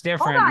 Ashley. It's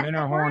different. Men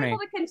are horny. We're able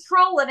to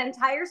control an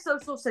entire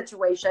social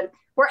situation.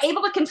 We're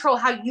able to control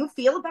how you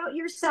feel about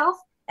yourself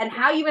and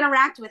how you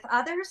interact with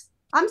others.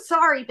 I'm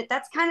sorry, but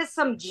that's kind of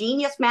some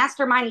genius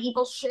mastermind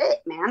evil shit,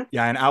 man.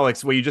 Yeah, and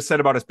Alex, what you just said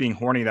about us being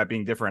horny, that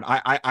being different,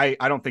 I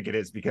don't think it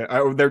is,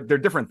 because they're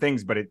different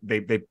things, but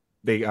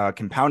they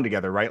compound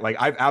together, right? Like,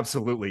 I've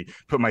absolutely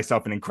put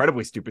myself in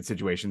incredibly stupid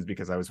situations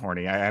because I was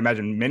horny. I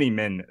imagine many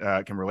men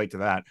can relate to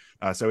that.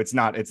 So it's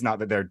not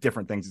that they're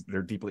different things;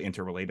 they're deeply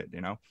interrelated,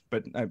 you know.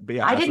 But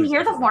yeah, I didn't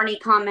hear the horny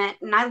comment,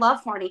 and I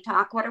love horny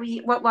talk.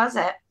 What was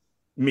it?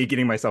 Me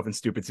getting myself in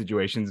stupid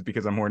situations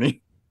because I'm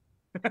horny.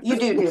 You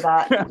do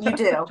that. You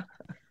do.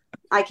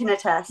 I can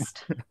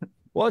attest.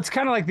 Well, it's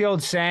kind of like the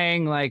old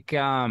saying, like,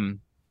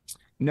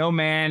 no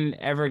man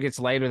ever gets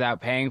laid without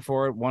paying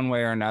for it one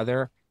way or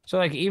another. So,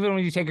 like, even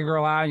when you take a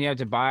girl out and you have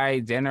to buy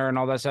dinner and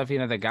all that stuff, you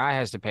know, the guy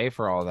has to pay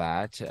for all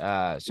that.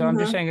 So I'm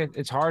just saying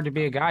it's hard to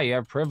be a guy. You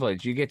have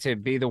privilege. You get to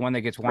be the one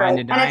that gets wined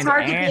and dined. And it's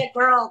hard to be a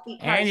girl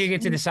because... And you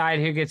get to decide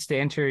who gets to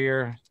enter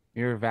your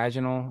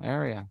vaginal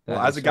area.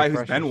 Well, as a guy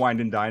who's been wined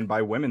and dined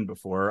by women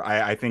before,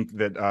 I think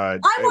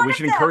that we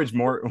should encourage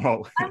more.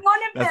 Well,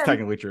 that's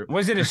technically true.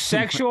 Was it a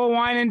sexual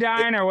wine and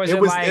dine, or was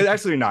it like... It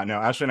actually not. No,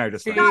 Ashley and I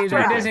just...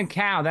 that doesn't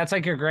count. That's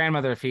like your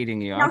grandmother feeding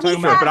you. I'm talking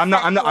about... But I'm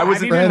not... I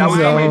wasn't... That was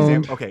not my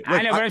example. Okay.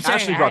 I know, but I'm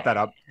saying... Ashley brought that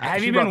up.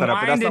 Have you been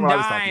wined and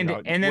dined,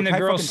 and then the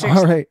girl...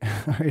 All right,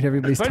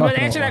 everybody's talking. But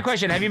answer that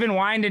question. Have you been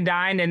wined and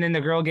dined, and then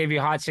the girl gave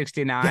you hot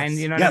 69?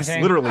 You know what I'm saying?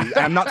 Yes, literally.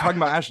 I'm not talking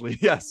about Ashley.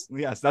 Yes.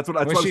 That's what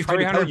I was trying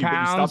to tell you,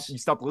 but you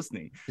stopped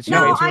listening. Did she weigh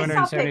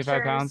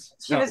 275 pounds?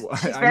 She's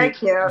very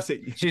cute.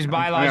 She's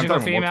biological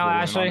female,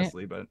 Ashley?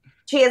 Honestly, but...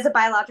 She is a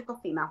biological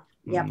female.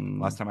 Yep.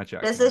 Last time I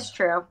checked. This is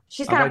true.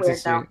 She's kind of weird,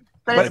 though.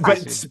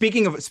 But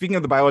speaking of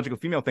the biological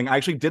female thing, I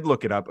actually did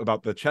look it up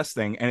about the chess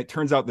thing, and it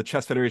turns out the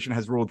Chess Federation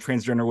has ruled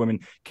transgender women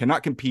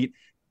cannot compete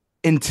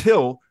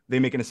until they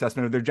make an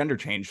assessment of their gender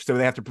change. So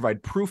they have to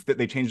provide proof that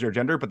they changed their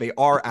gender, but they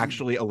are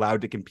actually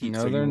allowed to compete.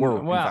 No, so you were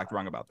in fact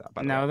wrong about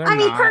that. No, they're not. I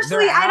mean,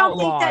 personally, I don't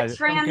think that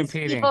trans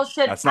people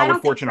should. That's not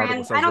what Fortune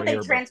article says. I don't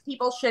think trans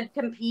people should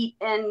compete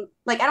in,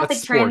 like, I don't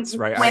think sports, trans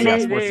right?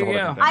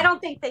 women. I don't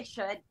think they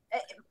should. Yeah,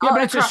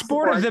 but it's a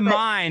sport of the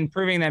mind,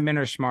 proving that men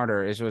are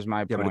smarter. Was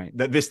my point.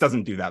 This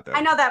doesn't do that, though.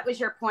 I know that was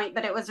your point,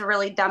 but it was a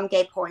really dumb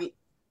gay point.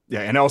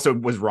 Yeah, and also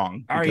was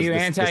wrong. Are you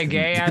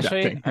anti-gay,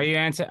 Ashley? Are you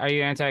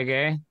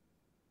anti-gay?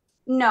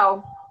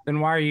 No. Then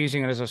why are you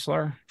using it as a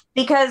slur?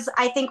 Because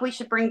I think we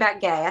should bring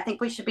back gay. I think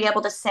we should be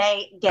able to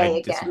say gay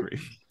again.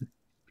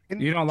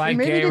 You don't like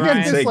maybe gay, to Ryan?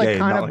 get this gay,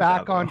 kind of like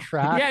back that, on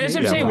track. Yeah, that's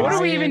what I'm saying. What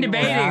are we even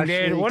debating,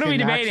 dude? What are we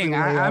debating?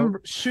 I'm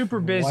super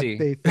busy. What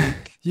they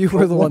think. You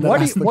were the one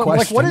that asked the question.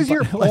 Like, what is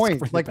your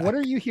point? Like, what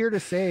are you here to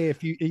say?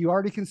 If you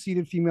already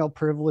conceded female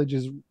privilege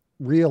is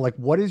real, like,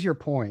 what is your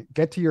point?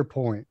 Get to your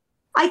point.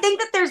 I think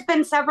that there's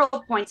been several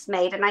points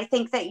made, and I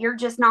think that you're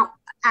just not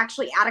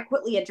actually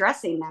adequately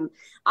addressing them.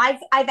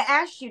 I've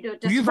asked you to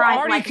describe. You've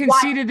already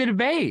conceded the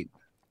debate.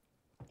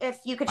 If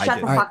you could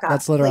shut the fuck up.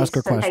 Let's let her ask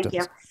her questions. Thank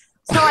you.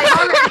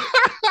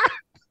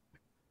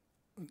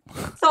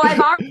 So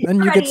I've already.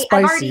 Then you get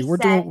spicy. We're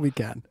doing what we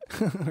can.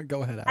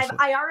 Go ahead, Ashley.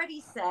 I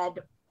already said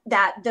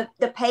that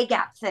the pay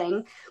gap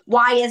thing.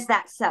 Why is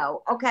that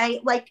so? Okay,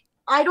 like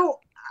I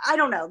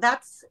don't know.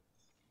 That's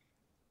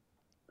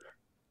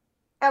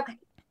okay.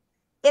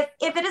 if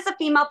it is a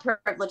female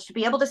privilege to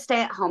be able to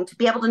stay at home, to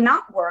be able to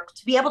not work,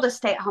 to be able to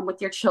stay at home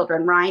with your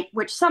children, right?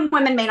 Which some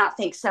women may not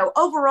think so.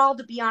 Overall,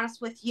 to be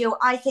honest with you,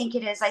 I think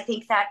it is. I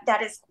think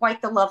that is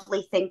quite the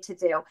lovely thing to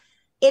do.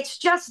 It's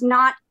just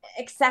not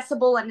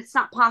accessible and it's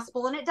not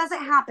possible. And it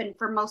doesn't happen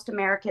for most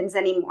Americans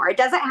anymore. It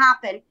doesn't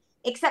happen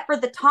except for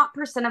the top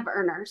percent of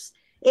earners.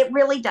 It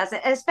really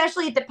doesn't. And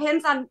especially it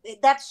depends on,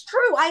 that's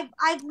true.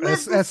 I've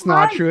lived that's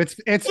not true.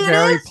 It's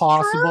very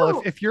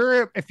possible. If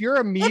you're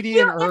a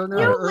median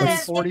earner earning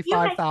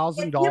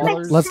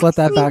 $45,000, let's let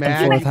that back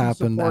and forth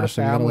happen.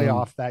 Ashley, family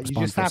off that. You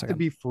just have to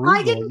be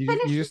frugal.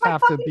 You just have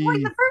to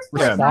be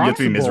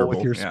responsible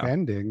with your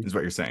spending. Is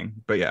what you're saying.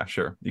 But yeah,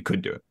 sure, you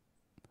could do it.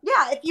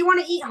 Yeah, if you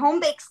want to eat home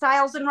baked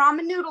styles and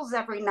ramen noodles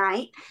every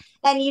night,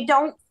 and you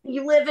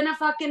live in a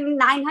fucking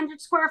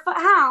 900 square foot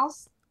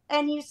house.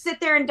 And you sit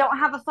there and don't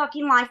have a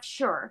fucking life,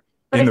 sure.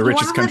 But in the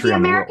richest country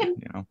in the world, you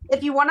know?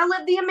 If you want to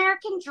live the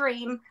American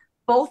dream,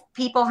 both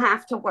people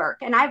have to work.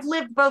 And I've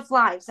lived both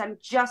lives. I'm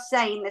just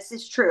saying this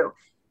is true.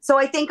 So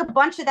I think a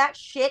bunch of that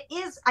shit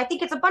I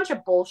think it's a bunch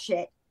of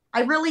bullshit.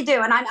 I really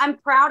do. And I'm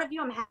proud of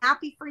you. I'm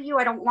happy for you.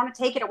 I don't want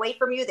to take it away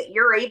from you that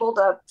you're able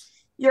to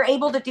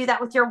do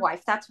that with your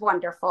wife. That's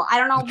wonderful. I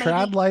don't know. The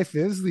trad life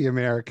is the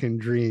American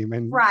dream.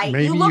 And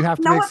maybe you have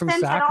to make some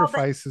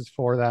sacrifices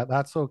for that.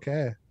 That's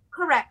okay.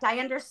 Correct. I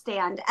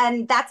understand.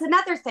 And that's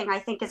another thing I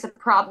think is a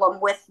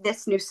problem with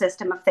this new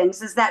system of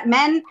things is that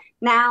men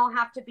now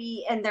have to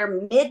be in their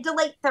mid to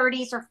late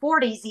 30s or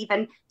 40s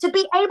even to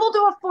be able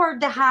to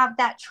afford to have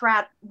that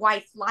trad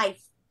wife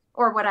life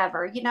or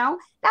whatever, you know?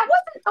 That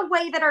wasn't the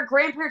way that our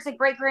grandparents and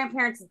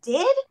great-grandparents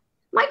did.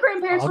 My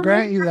grandparents were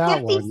married for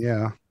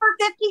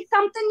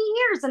 50-something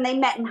years and they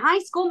met in high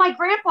school. My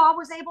grandpa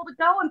was able to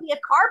go and be a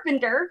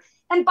carpenter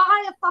and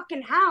buy a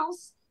fucking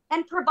house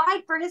and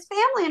provide for his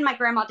family, and my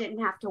grandma didn't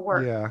have to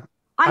work. Yeah,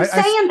 I'm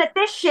saying that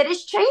this shit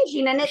is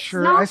changing, and it's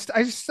not.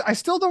 I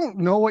still don't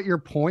know what your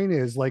point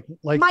is. Like, do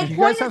you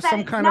guys have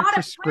some kind of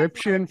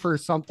prescription for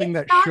something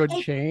that should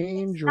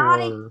change? It's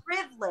not a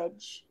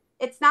privilege.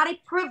 It's not a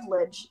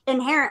privilege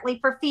inherently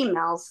for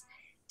females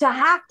to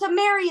have to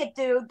marry a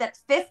dude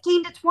that's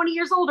 15 to 20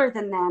 years older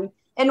than them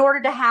in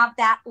order to have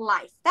that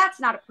life. That's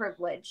not a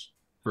privilege.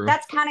 True.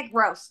 That's kind of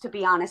gross, to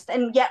be honest.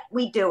 And yet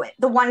we do it.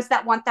 The ones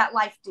that want that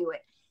life do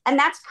it. And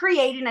that's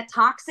creating a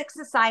toxic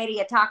society,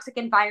 a toxic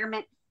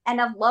environment, and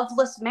a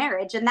loveless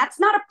marriage. And that's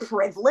not a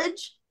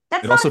privilege.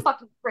 That's not a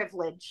fucking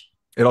privilege.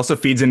 It also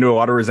feeds into a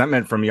lot of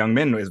resentment from young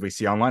men, as we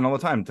see online all the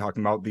time,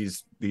 talking about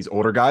these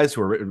older guys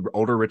who are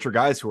older, richer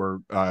guys who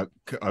are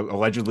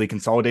allegedly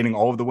consolidating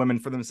all of the women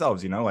for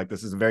themselves. You know, like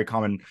this is a very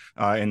common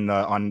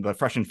on the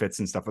Fresh and Fits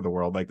and stuff of the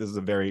world. Like this is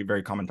a very,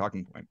 very common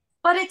talking point.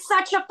 But it's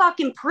such a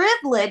fucking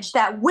privilege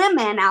that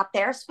women out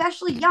there,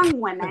 especially young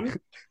women,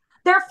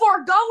 they're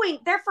foregoing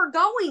their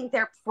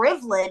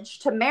privilege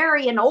to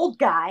marry an old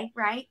guy,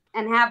 right?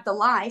 And have the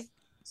life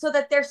so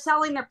that they're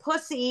selling their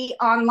pussy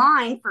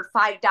online for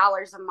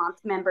 $5 a month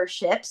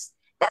memberships.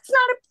 That's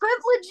not a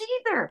privilege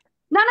either.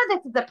 None of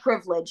this is a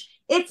privilege.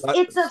 It's a side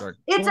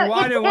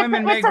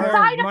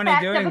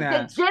effect of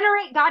a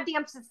degenerate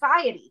goddamn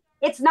society.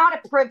 It's not a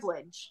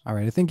privilege. All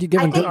right. I think you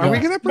give them. Are we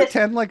going to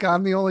pretend like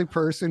I'm the only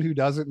person who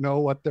doesn't know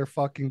what their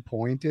fucking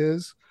point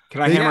is?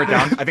 Can I hammer it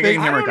down? I think I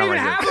can hammer it down right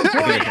here.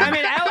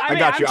 I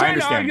got you. I'm trying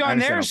to argue on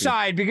their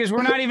side because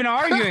we're not even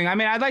arguing. I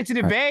mean, I'd like to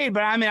debate,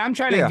 but I mean, I'm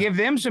trying to give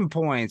them some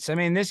points. I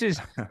mean, this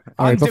is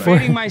I'm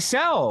debating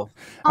myself.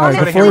 All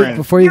right,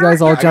 before you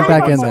guys all jump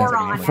back in there.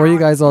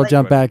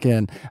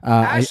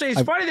 Actually,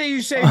 it's funny that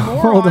you say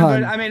moron,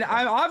 but I mean,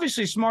 I'm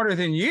obviously smarter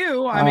than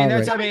you. I mean,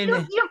 that's. I mean,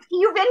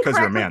 you've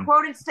incorrectly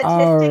quoted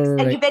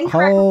statistics, and you've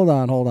incorrectly. Hold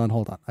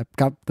on. I've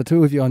got the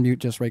two of you on mute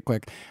just right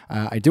quick.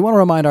 I do want to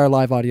remind our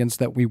live audience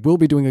that we will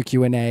be doing a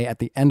Q&A at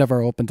the end of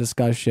our open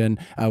discussion.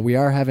 We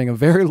are having a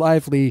very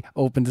lively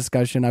open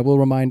discussion. I will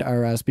remind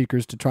our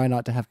speakers to try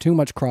not to have too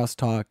much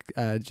crosstalk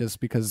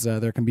just because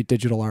there can be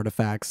digital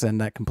artifacts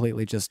and that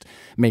completely just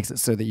makes it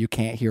so that you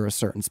can't hear a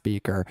certain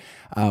speaker.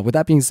 With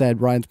that being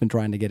said, Ryan's been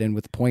trying to get in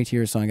with the point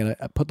here, so I'm going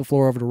to put the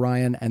floor over to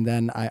Ryan, and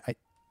then I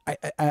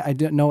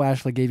didn't know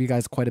Ashley gave you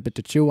guys quite a bit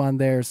to chew on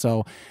there,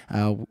 so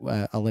I'll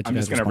let you guys. I'm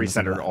just going to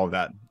recenter all of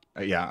that.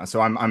 Yeah,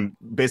 so I'm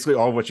basically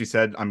all of what you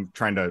said. I'm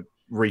trying to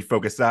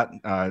refocus that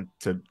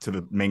to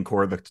the main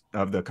core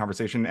of the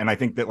conversation, and I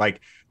think that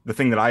like the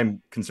thing that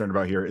I'm concerned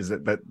about here is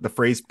that the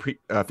phrase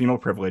female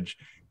privilege,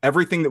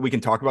 everything that we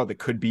can talk about that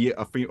could be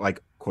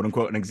like quote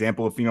unquote an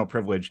example of female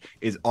privilege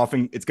is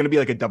often it's going to be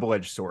like a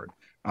double-edged sword,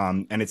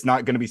 and it's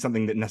not going to be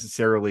something that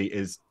necessarily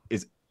is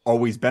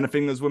always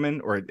benefiting those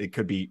women, or it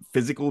could be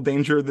physical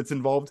danger that's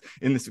involved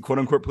in this quote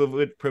unquote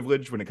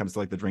privilege when it comes to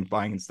like the drink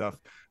buying and stuff.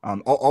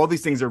 All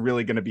these things are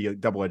really going to be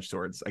double-edged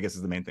swords, I guess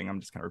is the main thing. I'm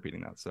just kind of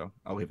repeating that, so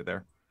I'll leave it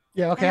there.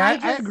 Yeah, okay,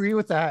 I agree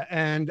with that,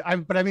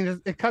 but I mean,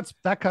 it cuts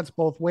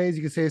both ways.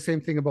 You could say the same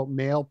thing about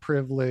male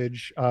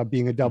privilege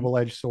being a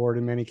double-edged sword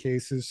in many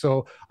cases.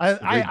 So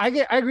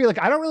I agree. Like,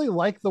 I don't really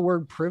like the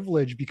word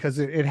privilege because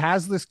it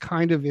has this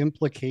kind of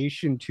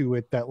implication to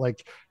it that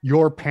like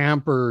you're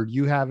pampered,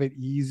 you have it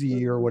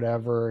easy or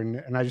whatever,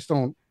 and I just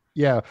don't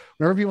yeah,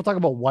 whenever people talk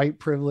about white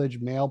privilege,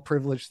 male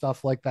privilege,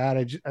 stuff like that,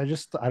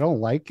 I don't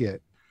like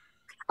it.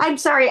 I'm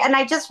sorry, and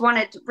I just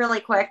wanted really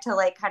quick to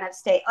like kind of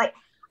state like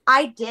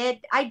I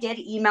did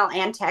email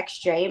and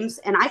text James,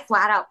 and I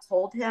flat out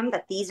told him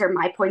that these are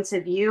my points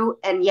of view,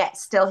 and yet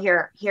still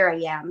here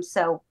I am.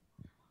 So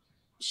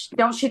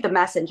don't shoot the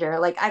messenger.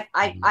 Like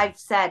I've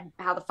said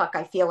how the fuck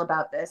I feel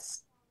about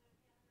this,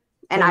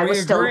 and I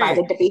was still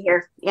invited to be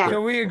here. Yeah.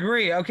 So we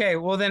agree. Okay.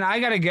 Well, then I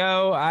gotta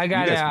go. I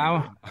gotta.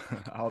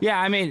 Yeah.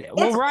 I mean,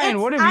 well, Ryan,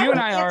 what have you and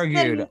I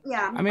argued?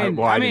 Yeah. I mean,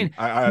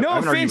 no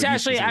offense,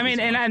 Ashley. I mean,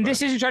 and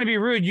this isn't trying to be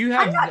rude. You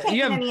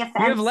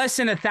have less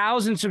than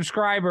 1,000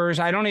 subscribers.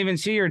 I don't even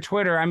see your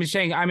Twitter. I'm just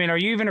saying. I mean, are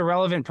you even a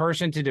relevant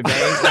person to debate?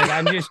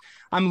 Like,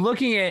 I'm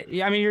looking at.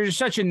 I mean, you're just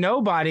such a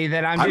nobody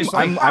that I'm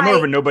more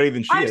of a nobody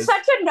than she is. I'm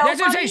such a nobody. That's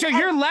what I'm saying. So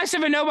you're less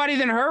of a nobody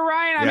than her,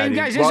 Ryan. I mean,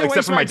 guys, this is a waste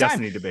except for my of time.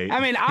 Destiny debate. I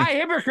mean,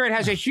 Hypocrite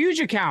has a huge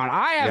account.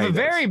 I have a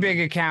very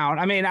big account.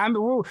 I mean,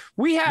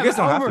 we have. You guys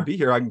don't have to be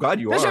here. I'm glad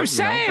you are. That's what I'm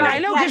saying. I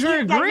know because we're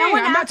agreeing.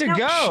 I'm about to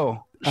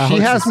go. She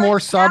has more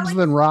subs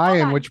than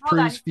Ryan, which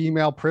proves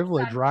female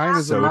privilege. Ryan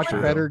is a much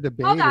better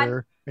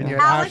debater. And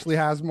yet Ashley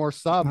has more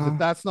subs. If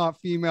that's not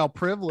female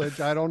privilege,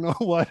 I don't know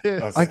what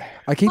is.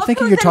 I keep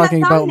thinking you're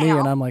talking about me,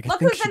 and I'm like, I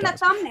think she does.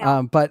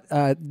 But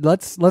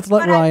let's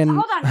let Ryan.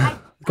 Hold on.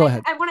 Go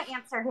ahead. I want to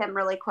answer him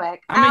really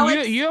quick. I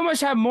mean, you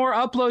almost have more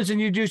uploads than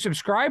you do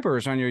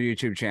subscribers on your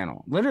YouTube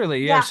channel.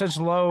 Literally, you have such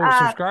low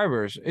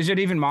subscribers. Is it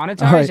even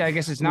monetized? Right. I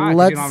guess it's not.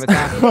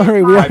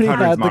 Sorry, we already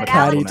had the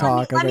catty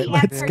talk. Okay,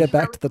 let's get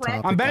back to the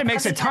topic. I bet it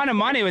makes a ton of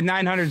money with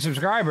 900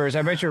 subscribers.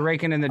 I bet you're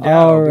raking in the dough.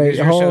 All right,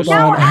 hold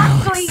on. No,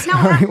 actually,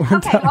 sorry, we're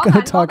not going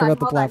to talk about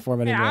the platform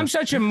anymore. Yeah, I'm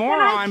such a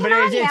moron, but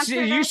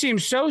you seem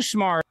so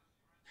smart.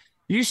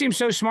 You seem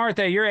so smart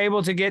that you're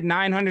able to get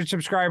 900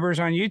 subscribers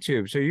on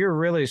YouTube. So you're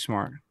really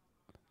smart.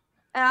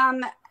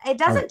 It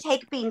doesn't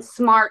take being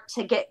smart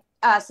to get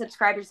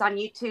subscribers on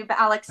YouTube,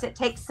 Alex. It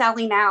takes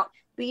selling out,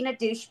 being a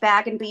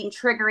douchebag, and being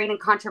triggering and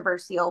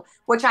controversial,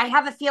 which I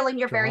have a feeling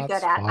you're very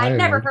good at. I've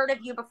never heard of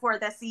you before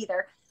this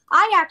either.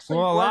 I actually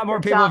a lot more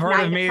people have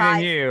heard of me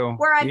than you.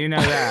 You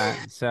know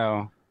that.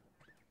 So,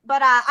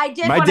 but I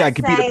did. My dad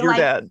could beat up your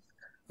dad.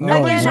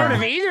 Nobody's heard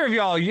of either of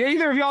y'all.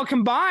 Either of y'all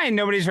combined,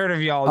 nobody's heard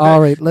of y'all. All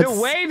right, the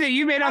wave that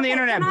you made on the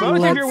internet,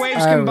 both of your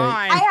waves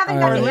combined,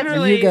 are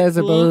literally you guys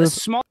are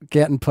both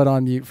getting put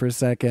on mute for a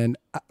second.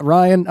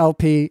 Ryan,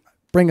 LP,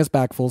 bring us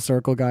back full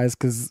circle, guys,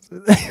 because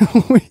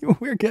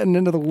we're getting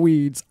into the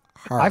weeds.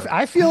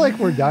 I feel like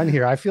we're done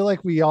here. I feel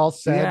like we all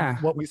said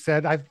what we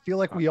said. I feel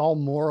like we all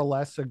more or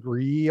less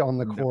agree on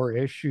the core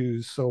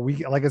issues. So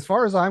we like, as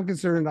far as I'm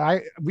concerned,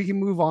 we can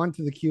move on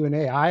to the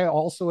Q&A. I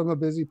also am a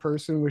busy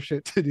person with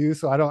shit to do,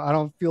 so I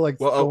don't feel like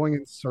going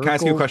in circles. Can I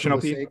ask you a question,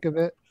 for the sake of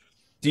it.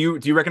 Do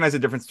you recognize the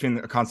difference between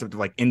the concept of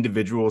like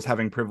individuals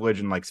having privilege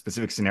in like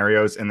specific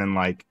scenarios and then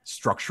like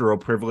structural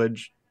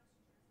privilege?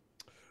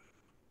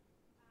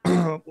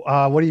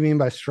 What do you mean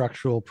by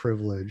structural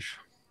privilege?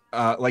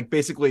 Like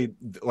basically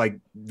like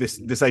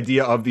this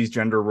idea of these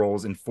gender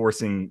roles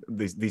enforcing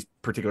these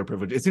particular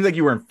privileges. It seems like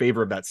you were in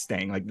favor of that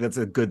staying. Like that's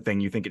a good thing.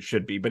 You think it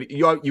should be, but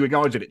you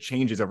acknowledge that it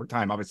changes over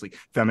time. Obviously,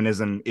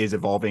 feminism is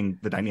evolving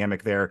the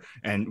dynamic there,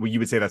 and you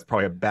would say that's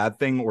probably a bad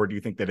thing, or do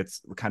you think that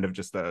it's kind of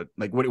just a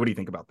like what do you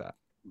think about that?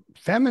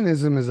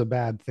 Feminism is a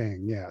bad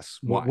thing. Yes.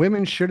 Why?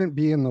 Women shouldn't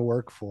be in the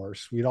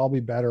workforce. We'd all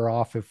be better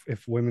off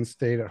if women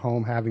stayed at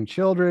home having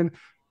children.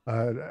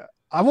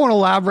 I won't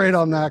elaborate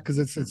on that because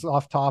it's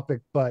off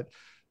topic, but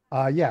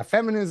yeah,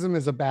 feminism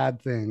is a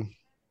bad thing.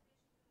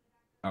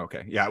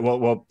 Okay. Yeah.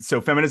 Well,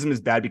 so feminism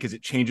is bad because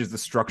it changes the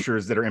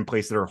structures that are in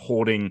place that are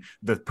holding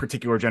the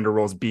particular gender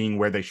roles being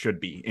where they should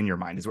be in your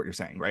mind is what you're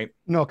saying, right?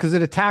 No, because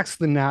it attacks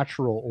the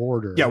natural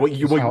order. Yeah. What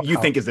you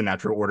think is the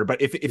natural order,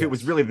 but if it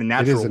was really the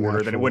natural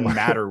order, then it wouldn't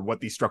matter what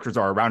these structures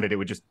are around it. It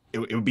would just,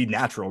 it would be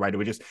natural, right?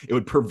 It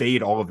would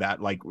pervade all of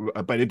that. Like,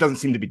 but it doesn't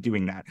seem to be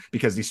doing that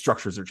because these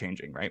structures are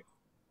changing, right?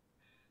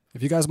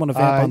 If you guys want to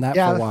vamp on that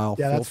for a while,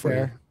 that's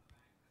fair.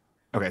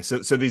 Okay, so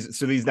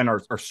these then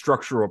are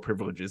structural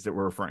privileges that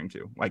we're referring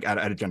to, like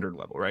at a gendered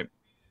level, right?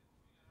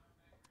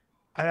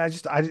 I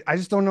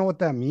just don't know what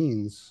that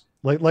means.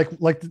 Like,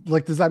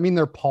 does that mean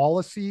they're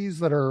policies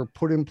that are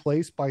put in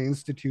place by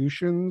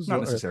institutions?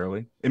 Not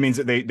necessarily. It means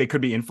that they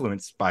could be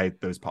influenced by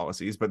those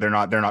policies, but they're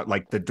not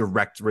like the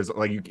direct result.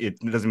 Like it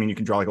doesn't mean you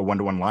can draw like a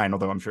 1-to-1 line,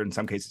 although I'm sure in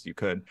some cases you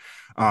could.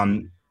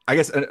 I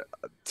guess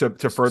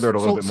to further it a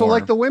little bit more. So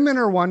like the women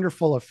are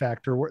wonderful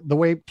effect, or the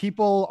way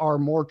people are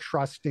more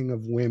trusting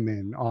of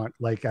women on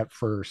like at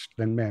first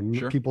than men.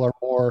 Sure. People are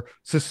more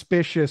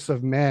suspicious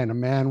of men. A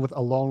man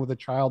alone with a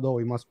child, oh,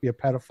 he must be a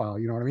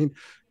pedophile. You know what I mean?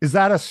 Is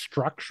that a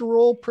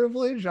structural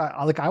privilege?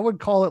 I would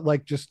call it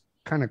like just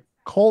kind of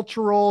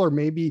cultural, or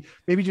maybe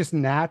just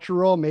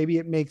natural. Maybe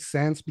it makes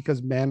sense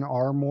because men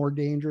are more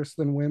dangerous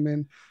than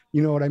women.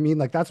 You know what I mean?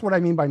 Like, that's what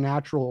I mean by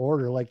natural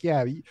order. Like,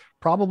 yeah,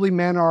 probably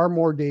men are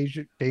more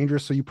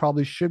dangerous, so you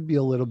probably should be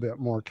a little bit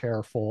more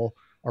careful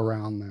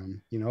around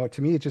them. You know,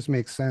 to me, it just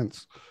makes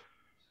sense.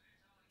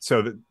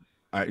 So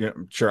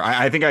Sure.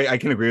 I think I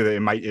can agree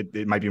that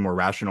it might be more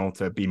rational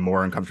to be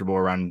more uncomfortable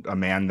around a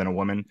man than a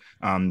woman.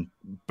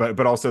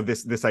 But also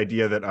this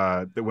idea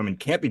that women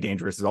can't be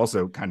dangerous is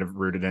also kind of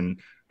rooted in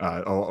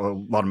a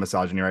lot of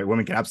misogyny, right?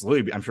 Women can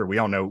absolutely be. I'm sure we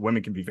all know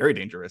women can be very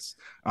dangerous.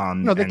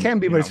 No, they can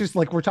be, but it's just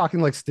like we're talking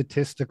like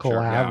statistical sure,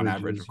 averages. on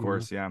average, of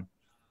course, yeah.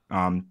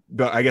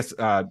 But I guess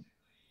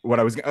what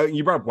I was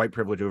you brought up white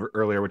privilege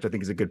earlier, which I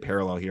think is a good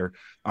parallel here.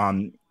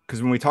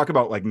 Because when we talk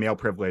about like male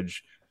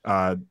privilege,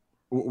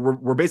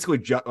 we're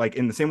basically like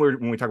in the same way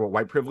when we talk about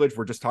white privilege,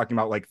 we're just talking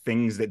about like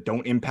things that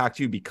don't impact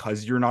you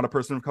because you're not a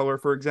person of color,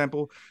 for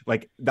example.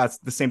 Like that's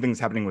the same thing that's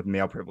happening with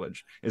male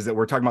privilege, is that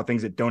we're talking about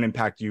things that don't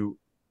impact you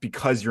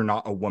because you're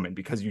not a woman,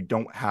 because you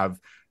don't have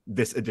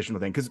this additional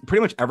thing. Because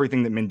pretty much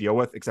everything that men deal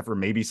with, except for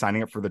maybe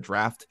signing up for the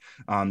draft,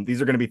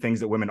 these are going to be things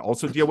that women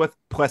also deal with,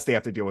 plus they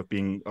have to deal with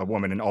being a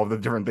woman and all the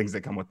different things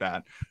that come with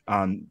that.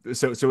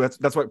 So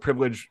that's what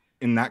privilege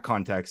in that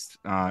context,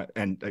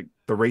 and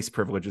the race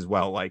privilege as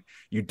well. Like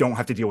you don't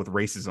have to deal with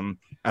racism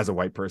as a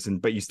white person,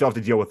 but you still have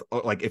to deal with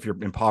like if you're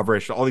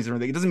impoverished, all these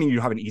different things. It doesn't mean you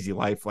have an easy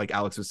life, like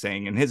Alex was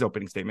saying in his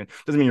opening statement.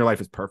 It doesn't mean your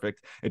life is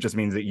perfect. It just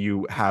means that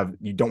you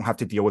don't have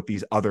to deal with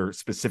these other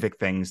specific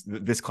things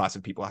that this class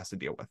of people has to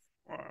deal with.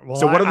 Well,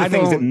 so what are the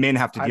things that men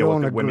have to deal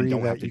with that women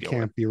don't have to deal with? You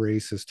can't be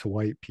racist to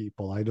white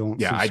people. I don't.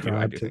 Yeah, I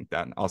do think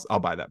that. I'll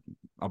buy that.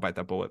 I'll bite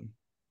that bullet.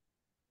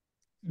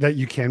 That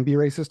you can be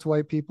racist to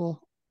white people?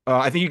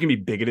 I think you can be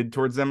bigoted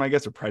towards them, I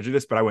guess, or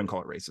prejudiced, but I wouldn't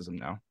call it racism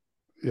now.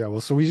 Yeah, well,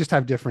 so we just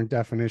have different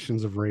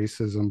definitions of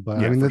racism,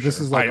 but yeah, I mean, this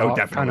sure. is like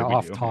kind of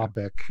off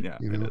topic. Yeah,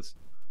 you know? It is.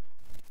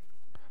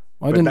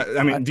 Well,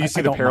 do you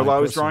see the parallel I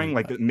was drawing?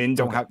 Like that men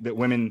don't have, that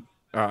women.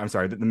 I'm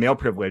sorry, that the male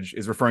privilege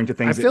is referring to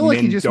things. I feel that like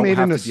men you just don't made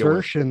have an to deal with.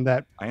 assertion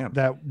that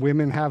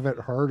women have it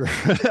harder.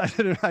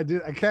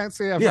 I can't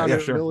say I found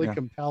it really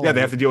compelling. Yeah, they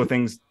have to deal with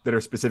things that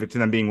are specific to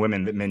them being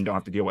women that men don't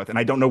have to deal with. And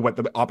I don't know what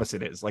the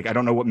opposite is. Like I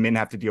don't know what men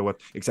have to deal with,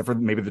 except for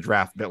maybe the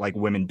draft, that like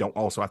women don't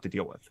also have to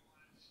deal with.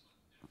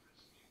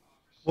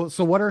 Well,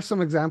 so what are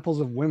some examples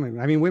of women?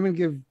 I mean, women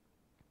give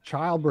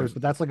childbirth,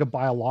 but that's like a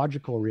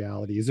biological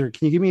reality. Can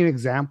you give me an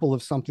example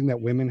of something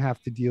that women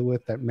have to deal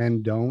with that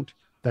men don't?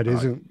 That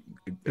isn't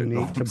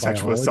innate to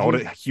sexual assault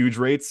at huge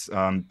rates,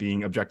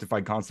 being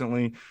objectified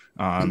constantly.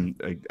 I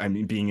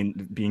mean,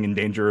 being in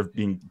danger of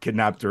being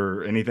kidnapped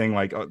or anything.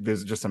 Like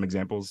there's just some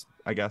examples,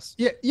 I guess.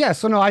 Yeah.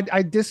 So no,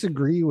 I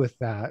disagree with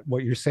that.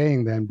 What you're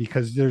saying then,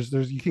 because there's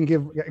you can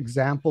give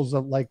examples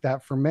of like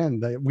that for men.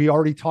 That we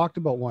already talked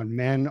about one.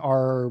 Men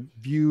are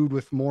viewed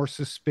with more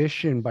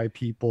suspicion by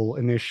people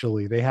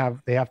initially. They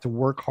have to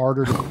work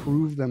harder to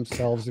prove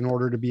themselves in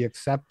order to be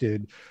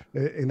accepted,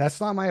 and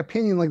that's not my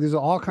opinion. Like there's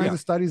all kinds of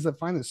studies that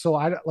find this. So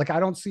I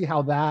don't see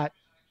how that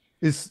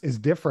is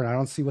different. I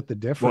don't see what the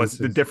difference is.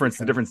 Well, the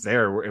difference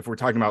there, if we're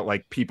talking about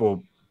like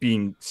people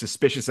being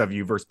suspicious of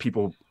you versus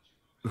people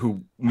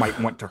who might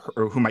want to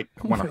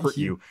hurt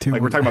you.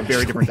 Like we're talking about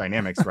very different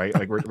dynamics, right?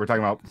 Like we're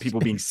talking about people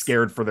being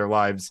scared for their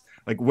lives.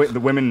 Like the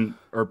women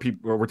or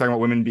people, or we're talking about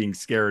women being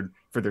scared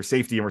for their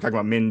safety, and we're talking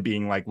about men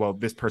being like, well,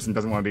 this person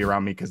doesn't want to be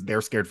around me because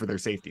they're scared for their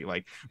safety.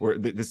 Like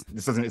this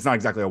doesn't, it's not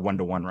exactly a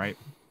 1-to-1, right?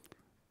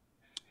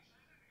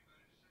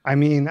 I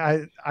mean,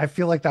 I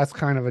feel like that's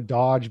kind of a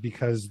dodge,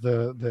 because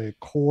the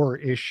core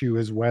issue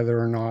is whether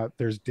or not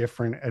there's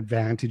different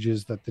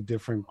advantages that the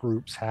different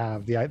groups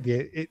have.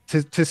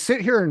 To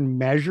sit here and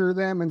measure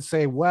them and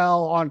say,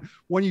 well,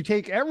 when you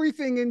take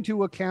everything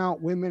into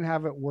account, women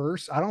have it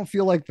worse. I don't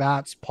feel like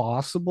that's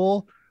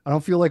possible. I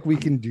don't feel like we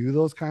can do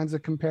those kinds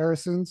of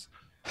comparisons.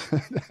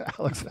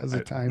 Alex has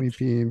a tiny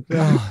peen.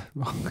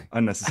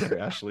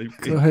 Unnecessary, Ashley.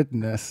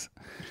 Goodness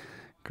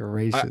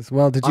gracious.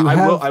 Well, did you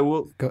I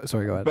will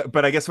sorry, go ahead.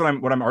 But I guess what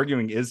I'm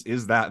arguing is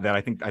that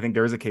I think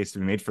there is a case to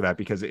be made for that,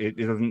 because it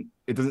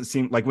doesn't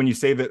seem like when you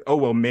say that, oh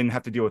well, men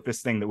have to deal with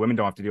this thing that women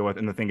don't have to deal with,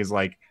 and the thing is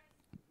like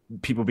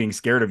people being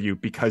scared of you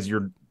because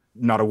you're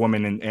not a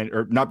woman, and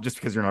or not just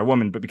because you're not a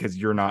woman, but because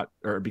you're not,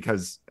 or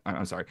because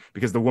I'm sorry,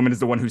 because the woman is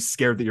the one who's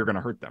scared that you're going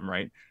to hurt them,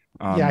 right?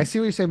 Yeah, I see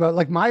what you're saying, but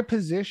like my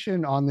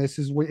position on this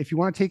is, if you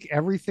want to take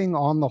everything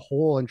on the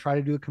whole and try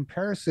to do a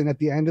comparison, at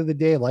the end of the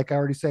day, like I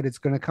already said, it's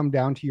going to come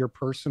down to your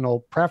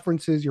personal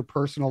preferences, your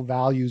personal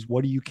values.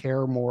 What do you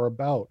care more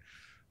about?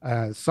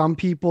 Some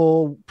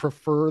people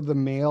prefer the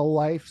male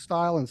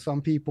lifestyle and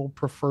some people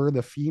prefer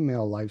the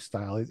female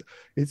lifestyle.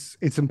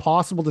 It's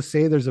impossible to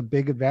say there's a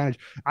big advantage.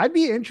 I'd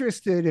be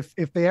interested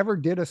if they ever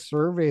did a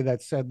survey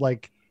that said,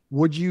 like,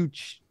 would you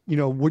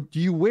do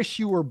you wish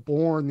you were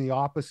born the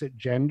opposite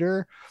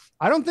gender?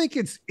 I don't think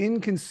it's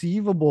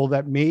inconceivable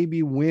that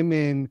maybe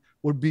women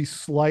would be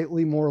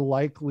slightly more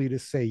likely to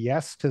say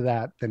yes to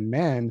that than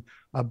men.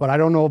 But I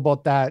don't know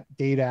about that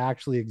data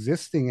actually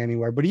existing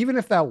anywhere. But even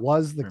if that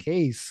was the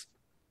case,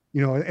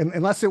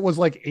 unless it was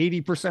like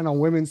 80% of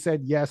women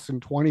said yes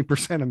and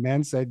 20% of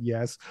men said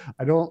yes,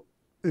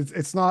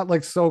 it's not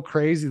like so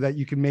crazy that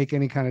you can make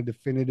any kind of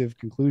definitive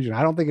conclusion.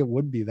 I don't think it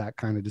would be that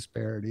kind of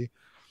disparity.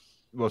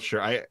 Well,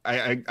 sure. I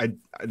think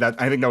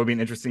that would be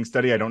an interesting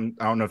study. I don't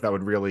know if that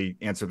would really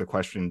answer the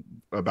question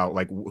about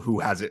like who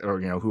has it, or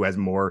who has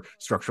more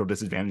structural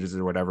disadvantages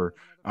or whatever.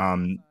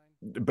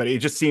 But it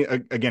just seems,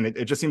 again,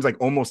 it just seems like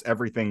almost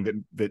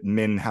everything that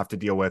men have to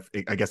deal with,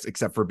 I guess,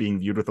 except for being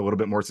viewed with a little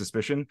bit more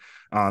suspicion.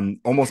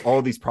 Almost all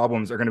of these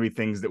problems are going to be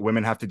things that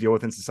women have to deal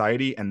with in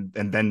society, and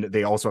then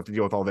they also have to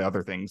deal with all the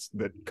other things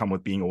that come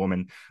with being a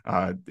woman.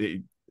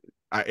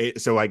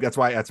 So like that's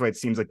why it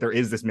seems like there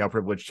is this male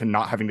privilege to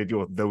not having to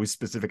deal with those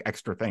specific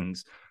extra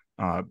things.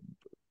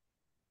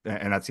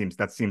 And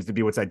that seems to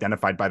be what's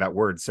identified by that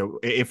word. So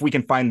if we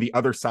can find the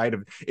other side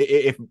of,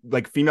 if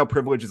like female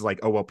privilege is like,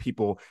 oh well,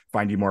 people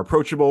find you more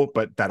approachable,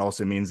 but that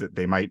also means that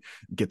they might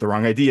get the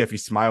wrong idea if you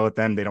smile at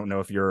them. They don't know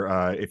if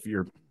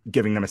you're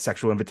giving them a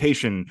sexual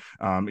invitation.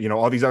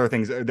 All these other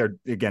things. They're,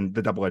 again,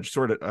 the double-edged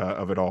sword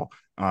of it all.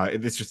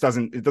 This just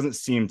doesn't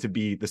seem to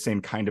be the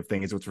same kind of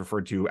thing as what's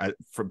referred to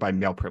by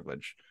male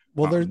privilege.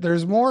 Well,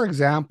 there's more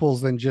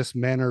examples than just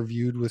men are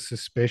viewed with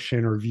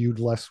suspicion or viewed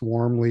less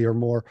warmly or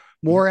more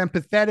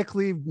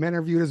empathetically. Men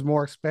are viewed as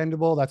more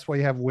expendable. That's why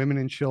you have women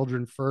and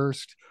children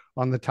first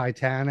on the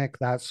Titanic,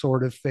 that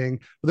sort of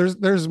thing.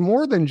 But there's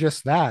more than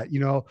just that.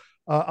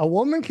 A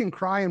woman can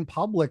cry in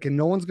public and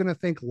no one's going to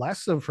think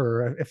less of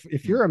her.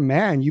 If you're a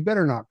man, you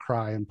better not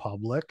cry in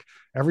public.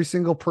 Every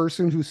single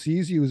person who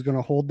sees you is going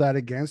to hold that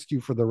against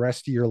you for the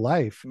rest of your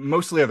life.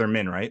 Mostly other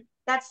men, right?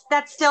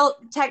 That's still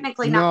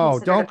technically not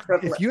considered a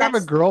privilege. If you have a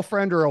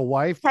girlfriend or a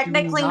wife,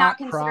 technically not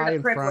cry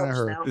in front of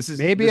her.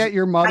 Maybe at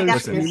your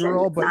mother's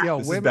funeral, but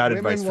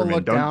women will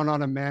look men. down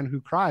on a man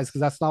who cries because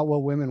that's not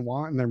what women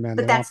want in their men.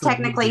 But that's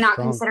technically not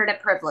considered a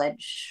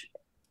privilege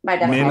by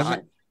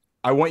definition.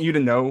 I want you to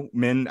know,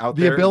 men out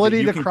there, the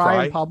ability to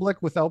cry in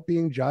public without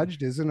being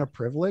judged isn't a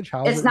privilege.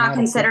 How is it's not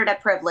considered a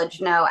privilege?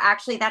 No,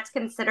 actually, that's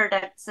considered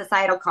a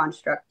societal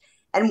construct,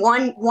 and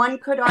one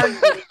could argue.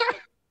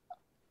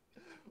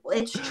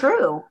 It's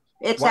true.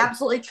 It's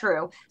absolutely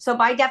true. So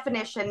by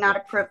definition, not a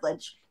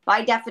privilege.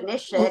 By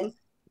definition,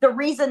 the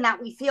reason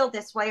that we feel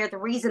this way, or the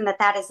reason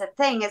that is a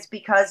thing, is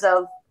because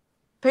of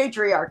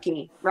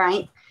patriarchy,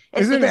 right?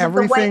 Isn't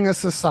everything a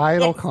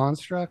societal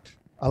construct?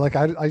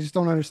 I just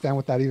don't understand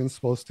what that even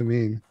supposed to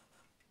mean.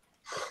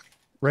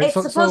 Right? It's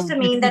supposed to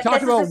mean that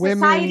this is a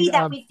society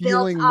that we've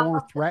built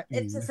off of,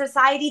 it's a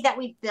society that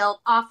we've built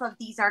off of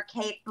these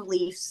archaic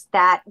beliefs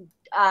that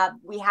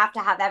we have to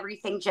have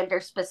everything gender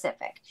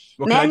specific.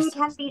 Well, men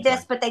can be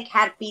this, but they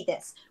can't be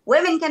this.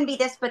 Women can be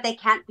this, but they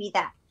can't be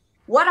that.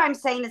 What I'm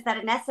saying is that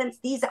in essence,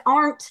 these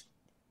aren't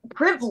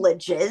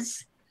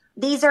privileges.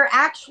 These are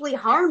actually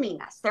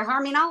harming us. They're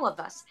harming all of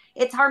us.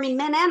 It's harming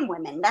men and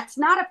women. That's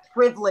not a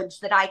privilege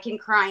that I can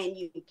cry and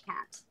you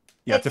can't.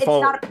 Yeah, it's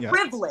not a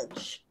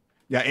privilege.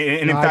 Yeah,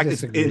 and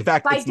in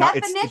fact, by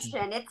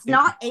definition, it's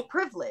not a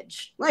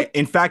privilege.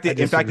 In fact, it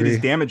is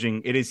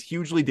damaging. It is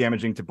hugely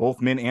damaging to both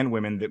men and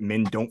women that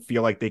men don't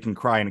feel like they can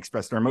cry and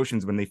express their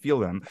emotions when they feel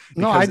them.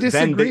 No, I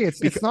disagree.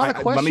 It's not a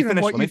question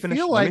of what you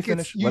feel like. You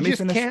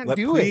just can't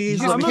do it. You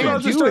just can't do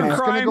it. It's going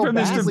to go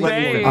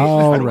badly.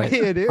 All right.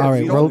 It is. All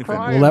right. Don't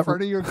cry in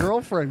front of your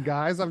girlfriend,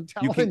 guys. I'm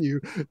telling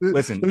you.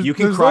 Listen, you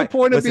can cry. There's no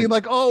point of being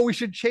like, oh, we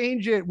should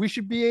change it. We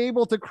should be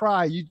able to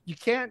cry. You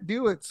can't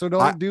do it, so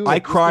don't do it. I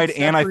cried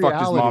and I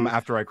fucked his mom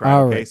after I cried.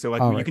 Okay,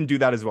 so you can do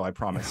that as well. I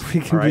promise.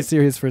 We can be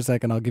serious for a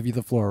second. I'll give you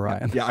the floor,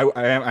 Ryan. Yeah,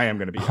 I am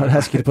going to be. I'll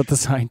ask you to put the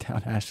sign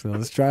down, Ashley.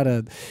 Let's try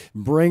to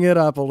bring it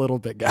up a little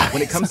bit, guys.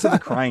 When it comes to the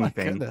crying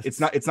thing, it's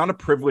not a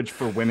privilege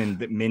for women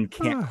that men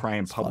can't cry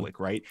in public,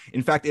 right?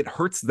 In fact, it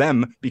hurts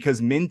them because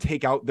men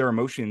take out their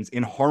emotions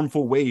in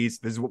harmful ways.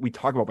 This is what we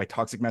talk about by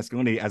toxic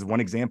masculinity as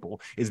one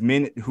example, is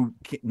men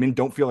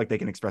don't feel like they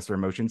can express their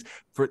emotions.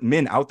 For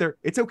men out there,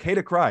 it's okay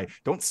to cry.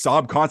 Don't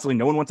sob constantly.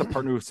 No one wants a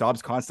partner who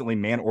sobs constantly,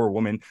 man or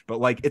woman, but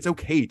like it's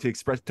okay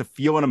to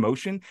feel an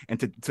emotion and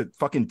to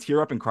fucking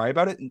tear up and cry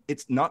about it.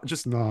 It's not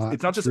just okay.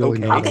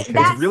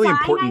 It's really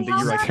important that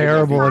you're like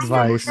terrible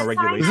advice.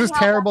 This is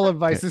terrible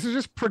advice. This is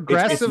just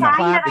progressive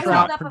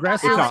claptrap.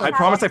 Progressive. I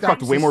promise I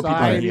fucked way more people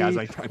than he has.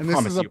 I and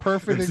promise this is a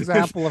perfect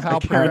example of how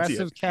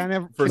progressives can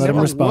have. Let him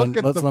respond.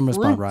 Let's let him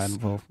respond,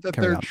 Ryan. That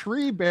they're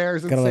tree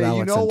bears and say,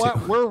 you know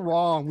what, we're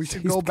wrong. We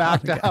should go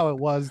back to how it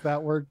was.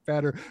 That worked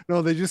better.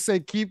 No, they just say,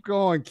 keep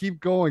going,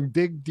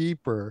 dig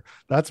deeper.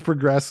 That's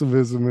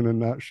progressivism in a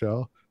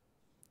nutshell.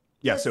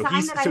 Yeah,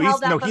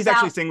 he's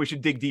actually saying we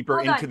should dig deeper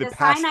into the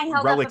past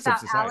relics of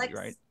society,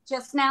 right?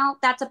 Just now,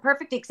 that's a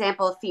perfect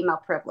example of female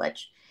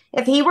privilege.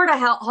 If he were to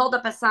hold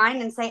up a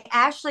sign and say,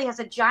 Ashley has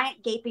a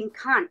giant gaping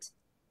cunt,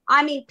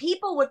 I mean,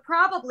 people would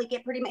probably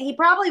get he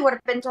probably would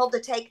have been told to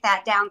take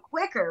that down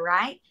quicker,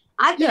 right?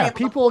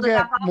 People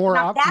get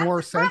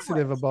more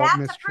sensitive about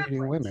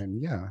mistreating women.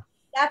 Yeah.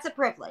 That's a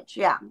privilege,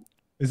 yeah.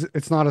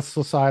 It's not a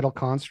societal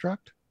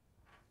construct?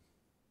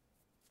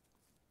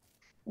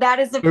 That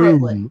is a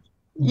privilege.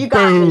 You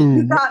got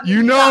me.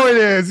 You know it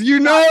is. You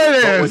know it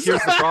is. Well,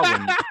 here's the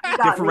problem.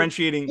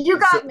 Differentiating. You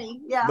got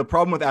me. Yeah. The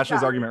problem with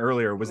Ashley's argument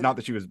earlier was not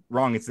that she was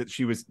wrong. It's that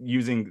she was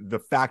using the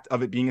fact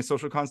of it being a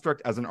social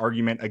construct as an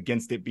argument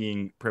against it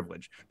being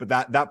privilege. But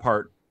that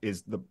part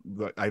is the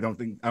I don't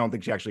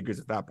think she actually agrees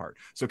with that part.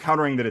 So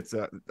countering that it's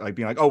like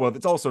being like, oh well,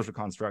 it's all social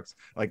constructs,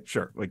 like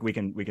sure, like we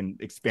can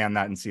expand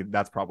that and see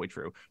that's probably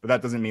true, but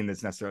that doesn't mean that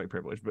it's necessarily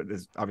privileged. But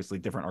there's obviously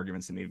different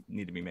arguments that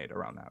need to be made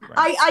around that,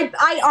 right?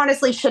 I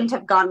honestly shouldn't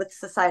have gone with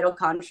societal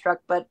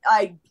construct, but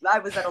I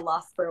was at a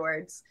loss for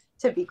words,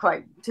 to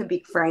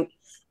be frank.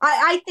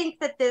 I think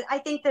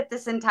that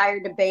this entire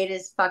debate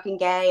is fucking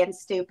gay and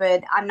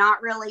stupid. I'm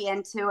not really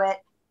into it.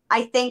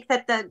 I think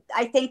that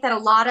a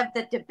lot of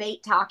the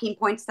debate talking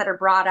points that are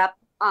brought up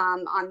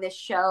on this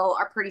show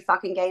are pretty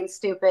fucking gay and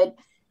stupid.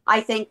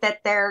 I think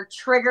that they're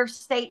trigger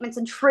statements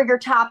and trigger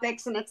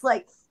topics, and it's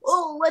like,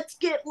 oh, let's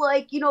get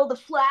like, you know, the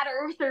flat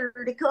earther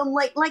to come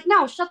like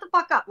no, shut the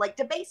fuck up. Like,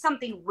 debate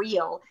something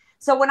real.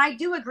 So when I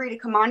do agree to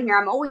come on here,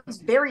 I'm always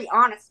very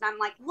honest, and I'm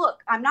like,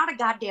 look, I'm not a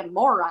goddamn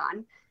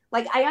moron.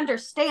 Like, I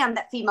understand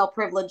that female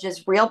privilege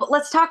is real, but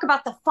let's talk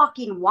about the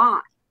fucking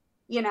why.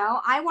 You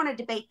know, I want to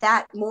debate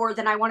that more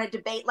than I want to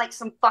debate like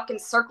some fucking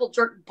circle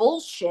jerk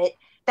bullshit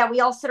that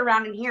we all sit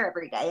around and hear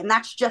every day. And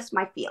that's just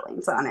my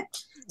feelings on it.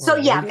 So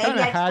well, yeah, you maybe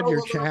I had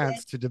your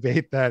chance to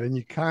debate that and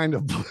you kind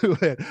of blew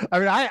it. I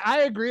mean,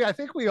 I agree. I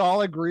think we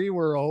all agree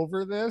we're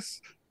over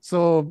this.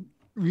 So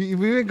we've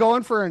been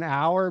going for an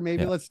hour.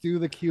 Maybe let's do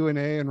the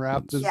Q&A and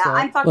wrap this up.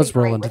 I'm fucking let's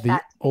roll into the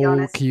that,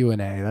 old Q&A.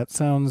 That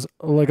sounds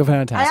like a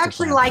fantastic I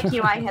actually plan. like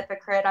you,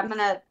 Hypocrite. I'm going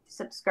to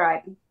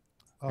subscribe.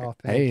 Oh,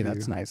 hey, you.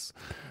 That's nice.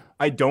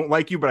 I don't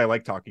like you, but I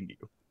like talking to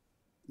you.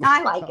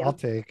 I like him. I'll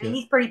take it.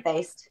 He's pretty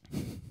based.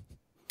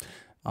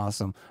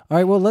 Awesome. All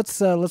right, well, let's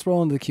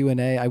roll into the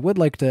Q&A. I would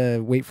like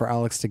to wait for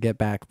Alex to get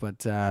back,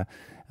 but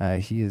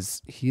he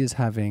is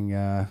having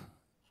I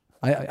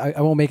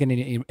won't make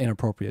any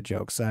inappropriate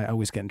jokes. I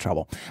always get in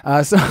trouble.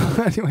 So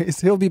anyways,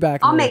 he'll be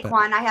back. I'll make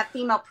one. I have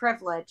female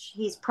privilege.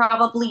 He's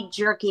probably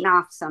jerking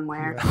off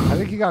somewhere. Yeah, I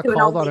think he got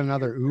called on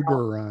another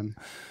Uber run.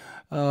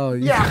 Oh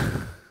yeah.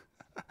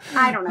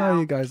 I don't know. Oh,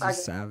 you guys are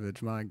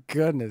savage. My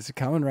goodness, you're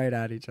coming right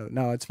at each other.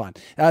 No, it's fine.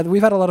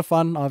 We've had a lot of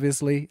fun,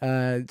 obviously,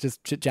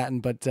 just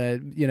chit-chatting, but,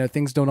 you know,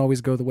 things don't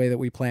always go the way that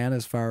we plan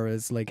as far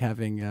as, like,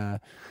 having,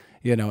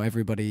 you know,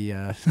 everybody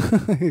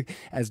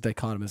as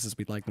dichotomous as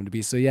we'd like them to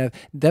be. So, yeah,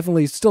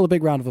 definitely still a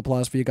big round of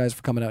applause for you guys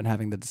for coming out and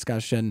having the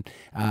discussion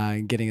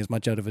and getting as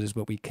much out of it as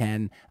what we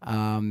can.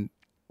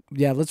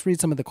 Yeah, let's read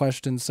some of the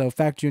questions. So,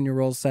 Fact Junior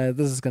Roll said,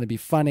 this is going to be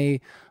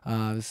funny.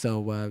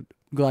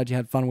 Glad you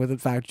had fun with it,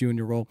 Fact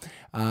Junior Roll.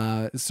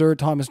 Sir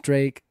Thomas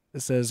Drake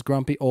says,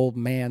 grumpy old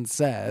man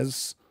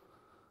says,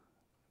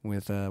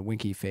 with a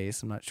winky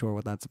face. I'm not sure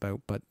what that's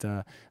about, but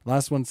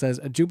last one says,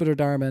 Jupiter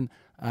Darman.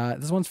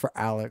 This one's for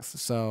Alex.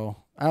 So,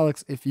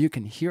 Alex, if you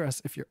can hear us,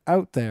 if you're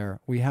out there,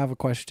 we have a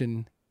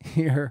question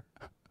here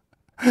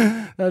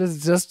that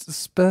is just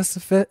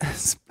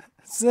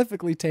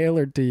specifically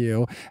tailored to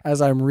you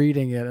as I'm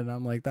reading it, and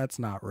I'm like, that's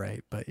not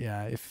right. But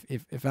yeah,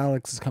 if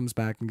Alex comes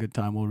back in good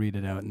time, we'll read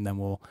it out and then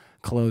we'll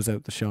close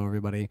out the show,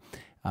 everybody.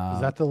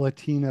 Is that the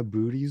Latina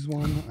booties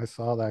one? I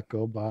saw that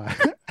go by.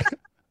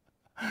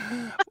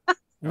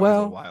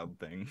 Well, a wild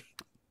thing.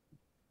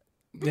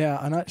 Yeah,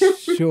 I'm not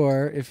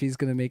sure if he's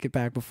going to make it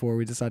back before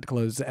we decide to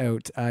close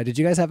out. Did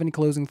you guys have any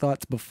closing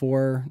thoughts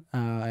before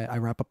I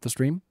wrap up the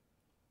stream?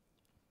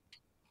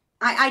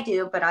 I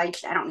do, but I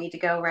don't need to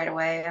go right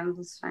away.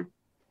 It's fine.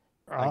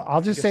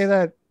 I'll just say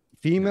that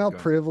female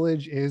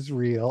privilege is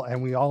real,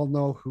 and we all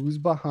know who's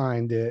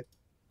behind it.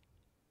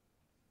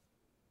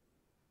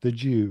 The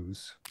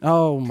Jews.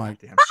 Oh my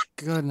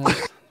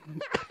goodness.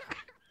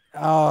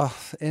 Oh,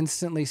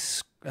 instantly.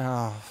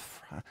 Oh.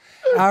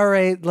 All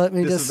right, let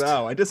me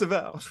I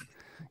disavow.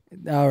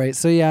 All right,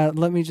 so yeah,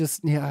 let me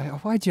just,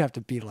 why'd you have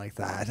to be like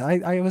that?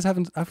 I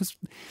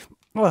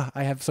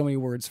have so many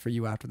words for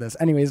you after this.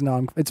 Anyways,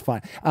 no, it's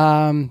fine.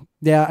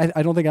 Yeah,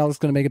 I don't think Alex is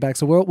going to make it back,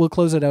 so we'll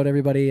close it out,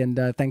 everybody, and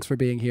thanks for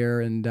being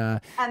here. And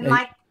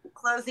my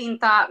closing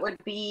thought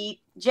would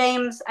be,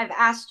 James, I've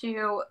asked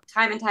you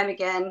time and time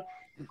again,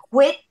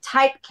 quit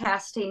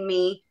typecasting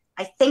me.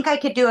 I think I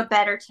could do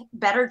a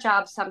better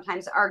job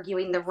sometimes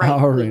arguing the right.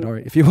 All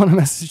right. If you want to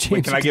message James,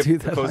 wait, can I give do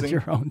that closing? On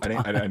your own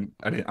time.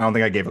 I don't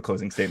think I gave a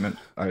closing statement.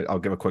 I'll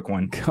give a quick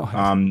one.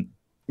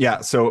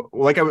 Yeah. So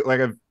like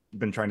I've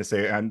been trying to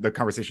say, and the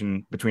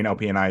conversation between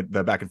LP and I,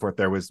 the back and forth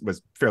there was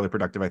fairly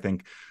productive, I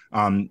think.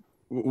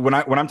 When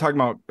I'm talking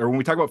about, or when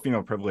we talk about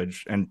female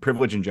privilege and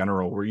privilege in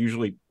general, we're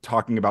usually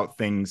talking about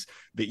things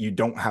that you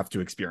don't have to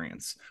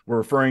experience. We're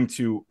referring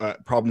to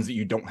problems that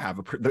you don't have.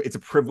 It's a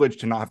privilege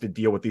to not have to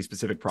deal with these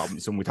specific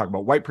problems. So when we talk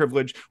about white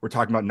privilege, we're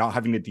talking about not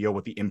having to deal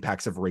with the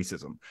impacts of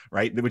racism,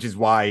 right? Which is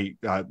why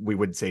we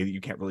would say that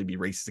you can't really be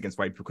racist against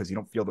white people because you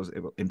don't feel those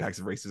impacts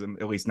of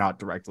racism, at least not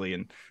directly,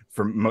 and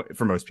for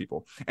most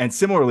people. And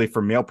similarly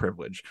for male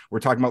privilege,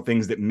 we're talking about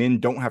things that men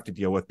don't have to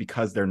deal with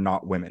because they're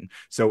not women.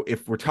 So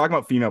if we're talking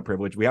about female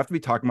privilege, we have to be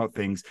talking about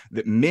things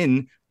that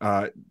men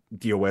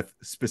deal with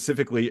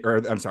specifically, or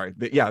I'm sorry,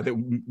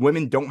 that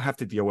women don't have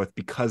to deal with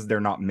because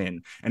they're not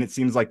men. And it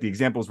seems like the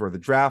examples were the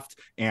draft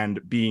and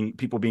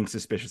people being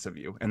suspicious of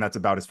you, and that's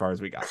about as far as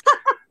we got.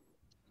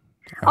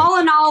 All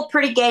in all,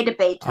 pretty gay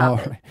debate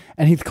topic. Right.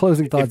 Any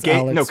closing thoughts, gay,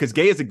 Alex? No, because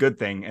gay is a good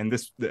thing, and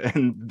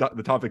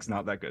the topic's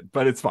not that good,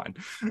 but it's fine.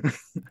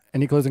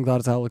 Any closing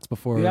thoughts, Alex?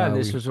 Before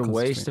this was a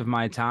waste of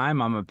my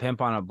time. I'm a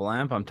pimp on a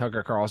blimp. I'm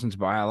Tucker Carlson's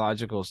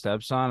biological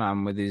stepson.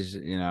 I'm with these,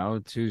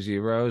 2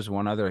 zeros,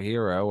 one other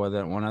hero,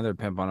 one other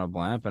pimp on a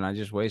blimp, and I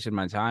just wasted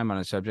my time on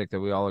a subject that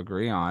we all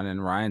agree on.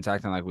 And Ryan's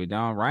acting like we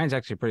don't. Ryan's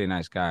actually a pretty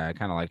nice guy. I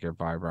kind of like your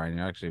vibe, Ryan.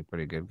 You're actually a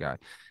pretty good guy.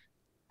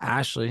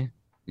 Ashley,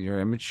 you're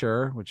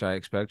immature, which I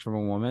expect from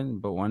a woman,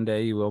 but one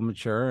day you will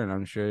mature, and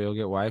I'm sure you'll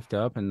get wifed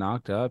up and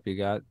knocked up. You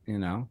got, you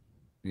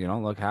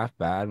don't look half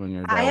bad when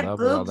you're I have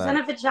boobs and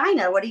a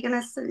vagina. What are you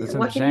gonna say?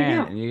 What can you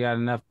do? And you got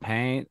enough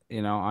paint,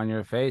 on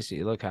your face that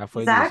you look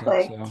halfway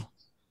exactly. decent. So.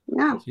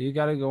 Yeah. So you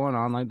got it going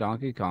on like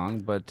Donkey Kong,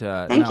 but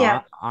Thank you.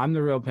 I'm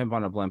the real pimp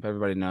on a blimp.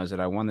 Everybody knows that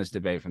I won this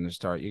debate from the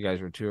start. You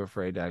guys were too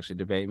afraid to actually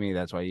debate me.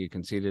 That's why you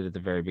conceded at the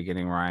very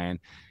beginning, Ryan.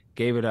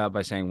 Gave it up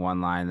by saying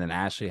one line. Then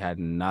Ashley had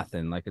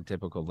nothing, like a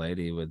typical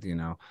lady with,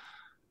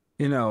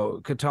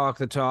 could talk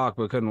the talk,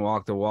 but couldn't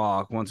walk the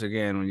walk. Once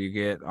again, when you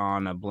get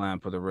on a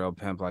blimp with a real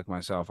pimp like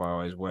myself, I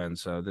always win.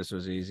 So this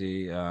was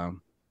easy.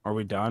 Are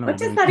we done? What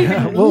does that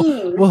even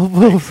mean?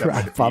 We'll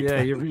wrap up.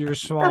 Yeah, your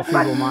small,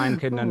 feeble mind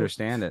couldn't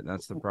understand it.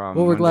 That's the problem.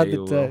 Well, we're glad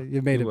that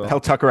you made it.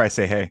 Tell Tucker I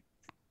say hey.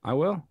 I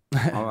will.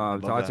 I'll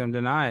talk to him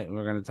tonight.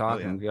 We're going to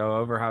talk and go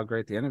over how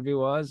great the interview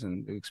was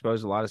and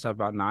expose a lot of stuff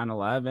about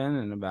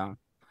 9/11 and about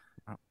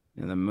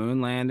the moon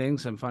landing,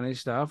 some funny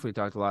stuff. We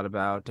talked a lot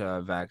about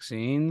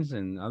vaccines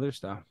and other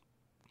stuff.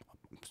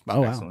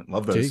 Oh, excellent. Wow.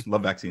 Love those.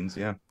 Love vaccines.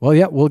 Yeah. Well,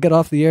 yeah, we'll get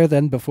off the air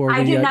then before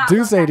we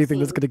do say anything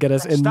that's going to get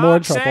us in more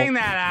trouble. Stop saying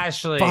that,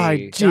 Ashley.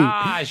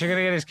 Gosh, you're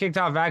going to get us kicked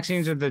off.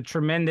 Vaccines are the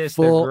tremendous.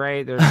 They're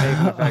great. They're safe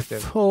and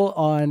effective.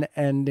 Full-on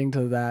ending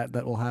to that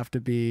will have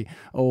to be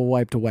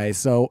wiped away.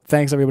 So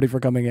thanks, everybody, for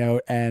coming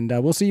out. And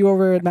we'll see you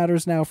over at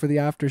Matters Now for the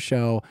after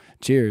show.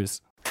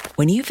 Cheers.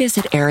 When you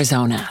visit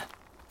Arizona,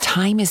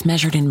 time is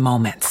measured in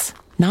moments,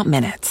 not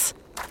minutes.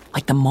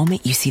 Like the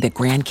moment you see the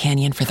Grand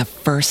Canyon for the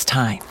first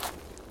time.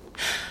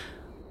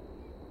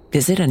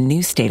 Visit a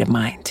new state of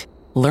mind.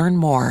 Learn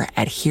more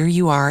at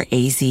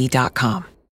hereyouareaz.com.